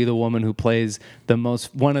happens to be the woman who plays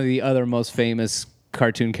one of the other most famous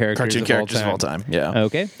cartoon characters of all time. Yeah.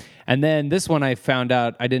 Okay. And then this one I found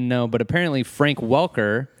out, I didn't know, but apparently Frank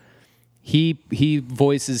Welker, he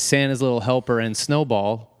voices Santa's little helper and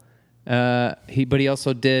Snowball. But he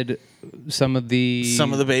also did some of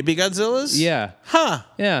the baby Godzillas. Yeah. Huh.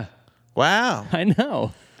 Yeah. Wow. I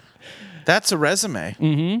know. That's a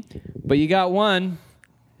resume. But you got one,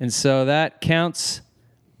 and so that counts.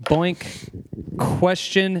 Boink.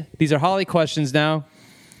 Question. These are Holly questions now.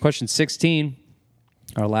 Question 16.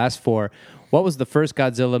 Our last four. What was the first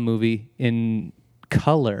Godzilla movie in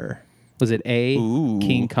color? Was it A,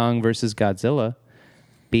 King Kong versus Godzilla,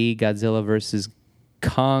 B, Godzilla versus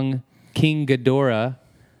King Ghidorah,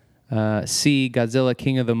 C, Godzilla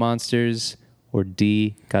King of the Monsters, or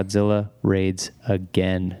D, Godzilla Raids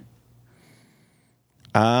Again?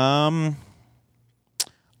 You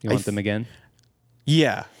want them again?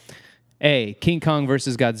 Yeah. A, King Kong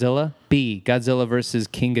versus Godzilla. B, Godzilla versus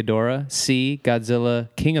King Ghidorah. C, Godzilla,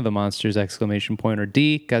 King of the Monsters, ! Or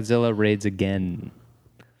D, Godzilla raids again.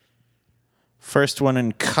 First one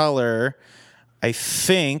in color, I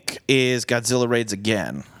think, is Godzilla raids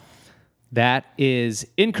again. That is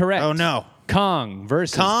incorrect. Oh, no. Kong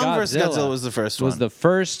versus Godzilla was the first one. Was the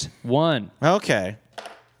first one. Okay.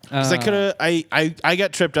 Because I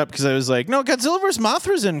got tripped up because I was like, no, Godzilla vs.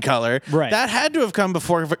 Mothra's in color. Right. That had to have come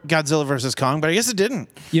before Godzilla vs. Kong, but I guess it didn't.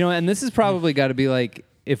 And this has probably got to be like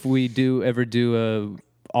if we ever do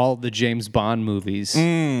all the James Bond movies.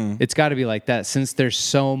 It's got to be like that since there's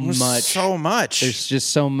so much. So much. There's just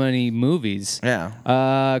so many movies.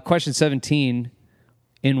 Yeah. Question 17.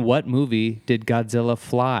 In what movie did Godzilla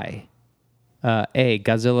fly? A,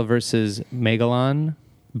 Godzilla versus Megalon.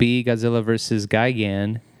 B, Godzilla versus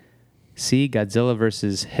Gigan. C, Godzilla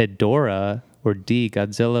versus Hedorah. Or D,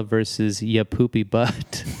 Godzilla versus Ya Poopy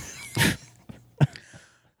Butt.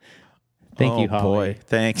 Thank you, Holly. Boy.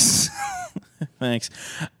 Thanks. Thanks.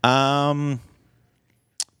 I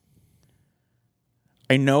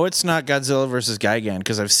know it's not Godzilla versus Gigan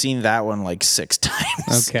because I've seen that one like 6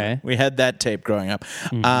 times. Okay. We had that tape growing up.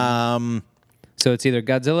 Mm-hmm. So it's either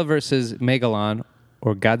Godzilla versus Megalon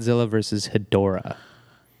or Godzilla versus Hedorah.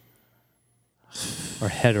 Or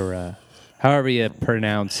Hedorah. However you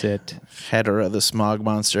pronounce it. Hedorah, the smog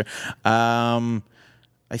monster. I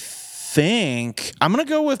think I'm going to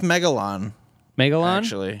go with Megalon. Megalon?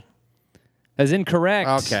 Actually. That's incorrect.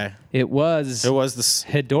 Okay. It was the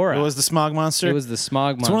Hedorah. It was the smog monster? It was the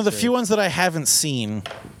smog monster. It's one of the few ones that I haven't seen.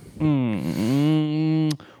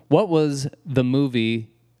 What was the movie?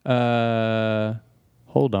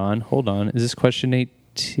 Hold on. Is this question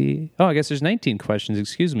 18? Oh, I guess there's 19 questions.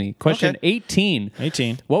 Excuse me. Question 18.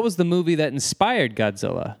 18. What was the movie that inspired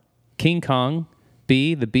Godzilla? King Kong.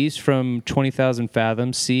 B, The Beast from 20,000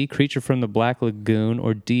 Fathoms. C, Creature from the Black Lagoon.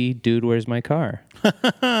 Or D, Dude, Where's My Car?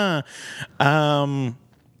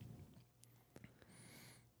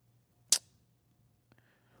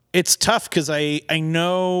 It's tough because I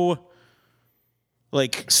know,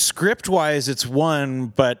 like, script-wise it's one,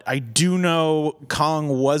 but I do know Kong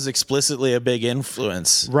was explicitly a big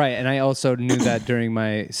influence. Right, and I also knew that during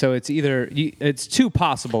my... So it's it's two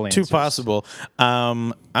possible answers. Two possible.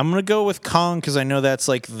 I'm going to go with Kong because I know that's,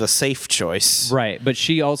 like, the safe choice. Right, but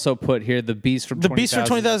she also put here The Beast from 20,000... The Beast from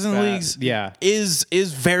 20,000 Leagues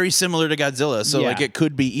is very similar to Godzilla, so, like, it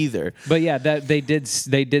could be either. But, yeah, that they did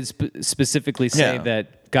specifically say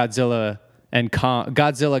that Godzilla... And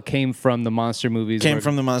Godzilla came from the monster movies. And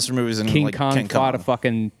King Kong fought a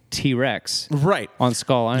fucking T-Rex. Right. On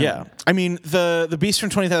Skull Island. Yeah. I mean, the Beast from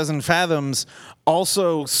 20,000 Fathoms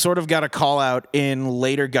also sort of got a call out in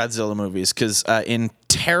later Godzilla movies because in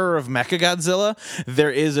Terror of Mechagodzilla,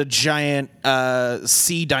 there is a giant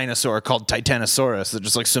sea dinosaur called Titanosaurus that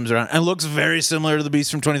just like swims around and looks very similar to the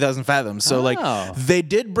Beast from 20,000 Fathoms. So like they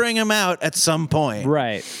did bring him out at some point.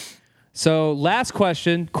 Right. So last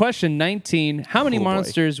question 19. How many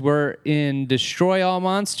monsters were in Destroy All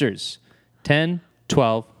Monsters? 10,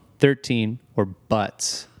 12, 13, or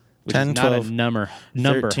butts? 10, 12, number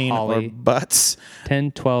 13, Holly. or butts.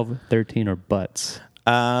 10, 12, 13, or butts?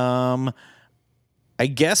 I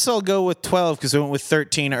guess I'll go with 12 because I went with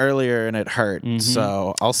 13 earlier and it hurt. Mm-hmm.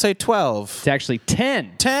 So I'll say 12. It's actually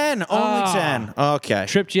 10. 10, only 10. Okay.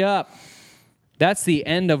 Tripped you up. That's the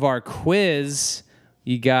end of our quiz.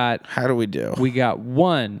 You got... How do we do? We got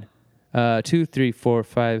 1, 2, 3, 4,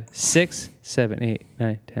 5, 6, 7, 8,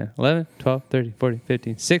 9, 10, 11, 12, 13, 14,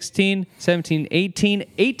 15, 16, 17,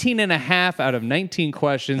 18 and a half out of 19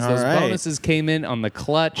 questions. Those bonuses came in on the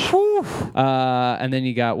clutch. And then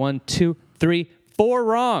you got 1, 2, 3, 4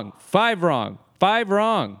 wrong. 5 wrong. 5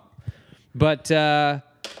 wrong. But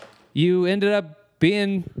you ended up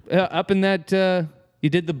being up in that... you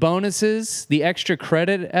did the bonuses, the extra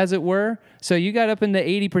credit, as it were. So you got up into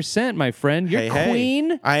 80%, my friend. You're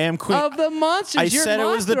queen. I am queen of the monsters. I said it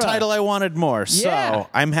was the title I wanted more, so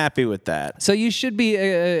I'm happy with that. So you should be,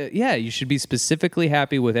 you should be specifically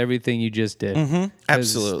happy with everying you just did. Mm-hmm.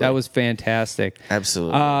 Absolutely, that was fantastic.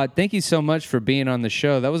 Absolutely. Thank you so much for being on the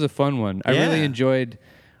show. That was a fun one. I really enjoyed.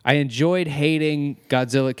 I enjoyed hating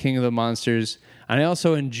Godzilla King of the Monsters, and I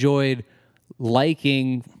also enjoyed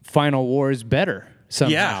liking Final Wars better.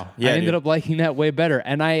 Somehow. I ended up liking that way better.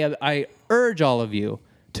 And I urge all of you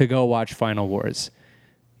to go watch Final Wars.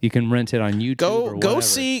 You can rent it on YouTube or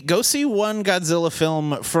whatever. Go see one Godzilla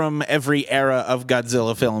film from every era of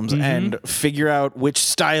Godzilla films and figure out which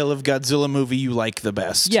style of Godzilla movie you like the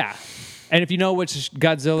best. Yeah. And if you know which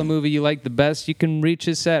Godzilla movie you like the best, you can reach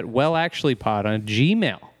us at WellActuallyPod on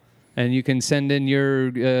Gmail. And you can send in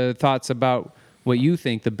your thoughts about what you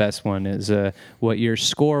think the best one is, what your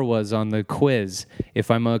score was on the quiz,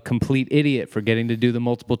 if I'm a complete idiot for getting to do the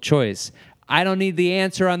multiple choice. I don't need the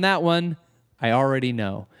answer on that one. I already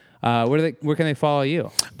know. Where can they follow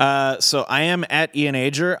you? So I am at Ian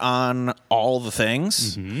Ager on all the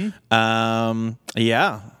things.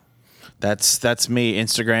 Yeah, that's me.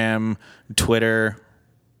 Instagram, Twitter.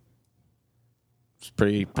 It's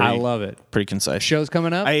pretty. I love it. Pretty concise. Shows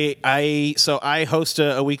coming up? So I host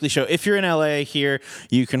a weekly show. If you're in LA here,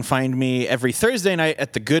 you can find me every Thursday night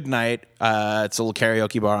at the Good Night. It's a little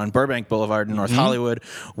karaoke bar on Burbank Boulevard in North Hollywood.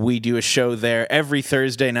 We do a show there every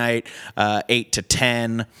Thursday night, 8 to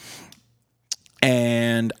 10.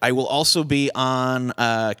 And I will also be on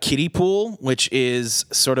Kiddie Pool, which is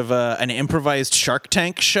sort of an improvised Shark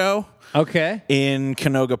Tank show. Okay. In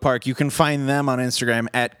Canoga Park. You can find them on Instagram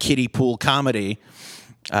at Kiddie Pool Comedy.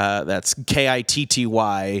 That's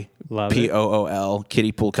KITTYPOOL,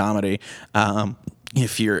 Kiddie Pool Comedy.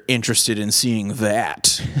 If you're interested in seeing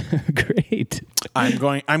that. Great.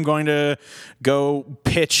 I'm going to go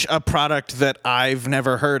pitch a product that I've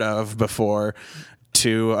never heard of before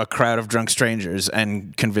to a crowd of drunk strangers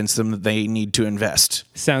and convince them that they need to invest.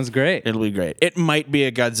 Sounds great. It'll be great. It might be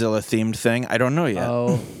a Godzilla-themed thing. I don't know yet.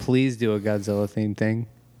 Oh, please do a Godzilla-themed thing.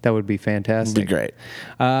 That would be fantastic. It'd be great.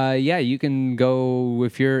 Yeah, you can go,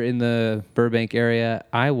 if you're in the Burbank area,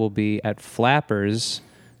 I will be at Flappers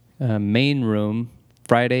main room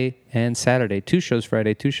Friday and Saturday. 2 shows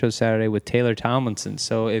Friday, 2 shows Saturday with Taylor Tomlinson.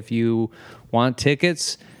 So if you want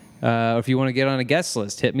tickets... or if you want to get on a guest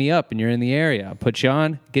list, hit me up and you're in the area. I'll put you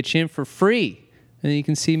on, get you in for free. And then you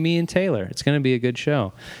can see me and Taylor. It's going to be a good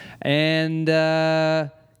show. And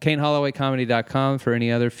KaneHollowayComedy.com for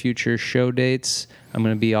any other future show dates. I'm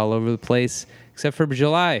going to be all over the place, except for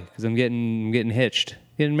July, because I'm getting hitched,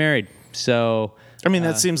 getting married. So... I mean,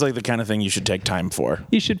 that seems like the kind of thing you should take time for.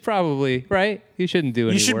 You should probably, right? You shouldn't do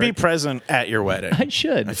any You should work. be present at your wedding. I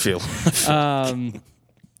should. I feel.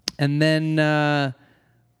 And then...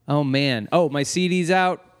 oh, man. Oh, my CD's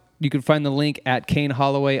out. You can find the link at Kane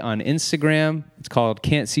Holloway on Instagram. It's called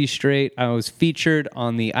Can't See Straight. I was featured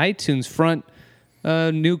on the iTunes front.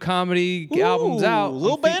 New comedy albums out.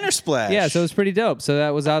 Little banner splash. Yeah, so it's pretty dope. So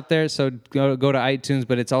that was out there. So go to iTunes,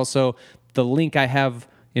 but it's also the link I have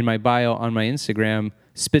in my bio on my Instagram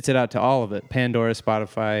spits it out to all of it. Pandora,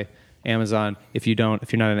 Spotify, Amazon, if you're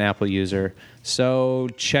not an Apple user. So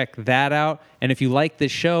check that out. And if you like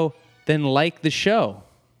this show, then like the show.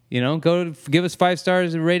 Go give us 5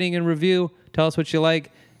 stars, a rating and review. Tell us what you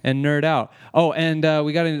like and nerd out. Oh, and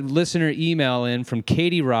we got a listener email in from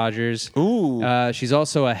Katie Rogers. Ooh. She's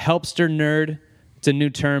also a helpster nerd. It's a new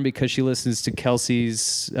term because she listens to Kelsey's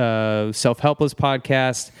Self-Helpless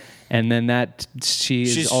podcast. And then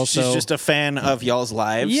she's just a fan of y'all's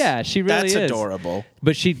lives. Yeah, she really is. That's adorable.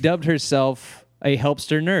 But she dubbed herself a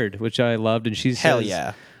helpster nerd, which I loved. And she says, hell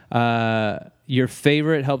yeah. Your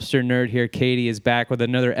favorite helpster nerd here, Katie, is back with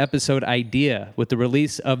another episode idea. With the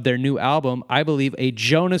release of their new album, I believe a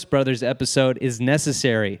Jonas Brothers episode is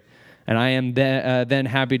necessary. And I am then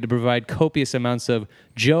happy to provide copious amounts of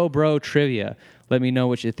Joe Bro trivia. Let me know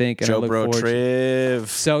what you think. And Joe I look Bro forward Triv.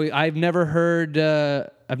 So I've never heard a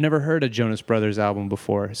Jonas Brothers album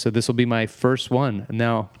before. So this will be my first one. And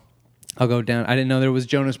now I'll go down. I didn't know there was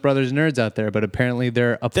Jonas Brothers nerds out there, but apparently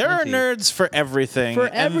there are nerds for everything. For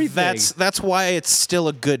everything. And that's why it's still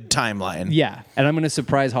a good timeline. Yeah, and I'm going to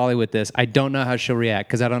surprise Holly with this. I don't know how she'll react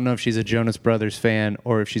because I don't know if she's a Jonas Brothers fan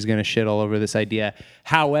or if she's going to shit all over this idea.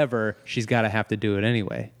 However, she's got to have to do it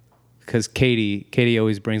anyway because Katie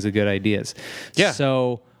always brings the good ideas. Yeah.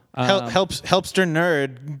 So Helpster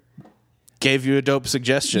nerd gave you a dope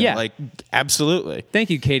suggestion. Yeah. Like, absolutely. Thank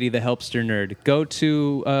you, Katie, the helpster nerd. Go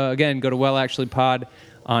to Well Actually Pod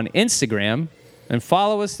on Instagram and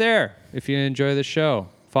follow us there if you enjoy the show.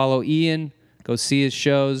 Follow Ian, go see his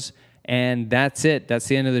shows, and that's it. That's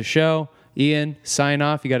the end of the show. Ian, sign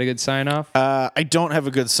off. You got a good sign off? I don't have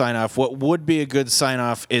a good sign off. What would be a good sign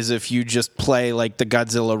off is if you just play like the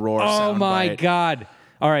Godzilla roar sound. Oh my God.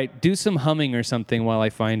 All right, do some humming or something while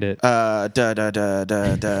I find it. Da da da da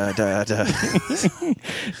da da da. Da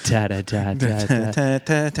da da da da.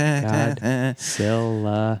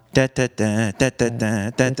 Godzilla.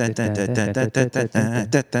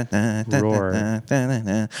 Roar.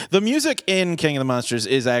 The music in King of the Monsters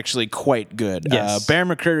is actually quite good. Yes. Bear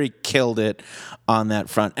McCreary killed it on that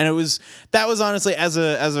front, and that was honestly as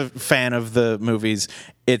a fan of the movies.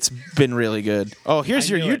 It's been really good. Oh, here's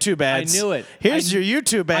your YouTube ads. I knew it. Here's your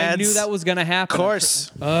YouTube ads. I knew that was going to happen. Of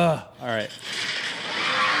course. All right.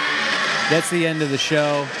 That's the end of the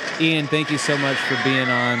show. Ian, thank you so much for being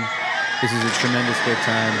on. This is a tremendous good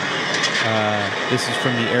time. This is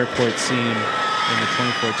from the airport scene in the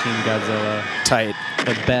 2014 Godzilla. Tight.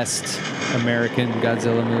 The best American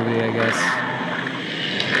Godzilla movie, I guess.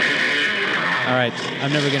 All right,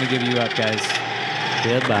 I'm never going to give you up, guys.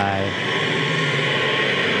 Goodbye.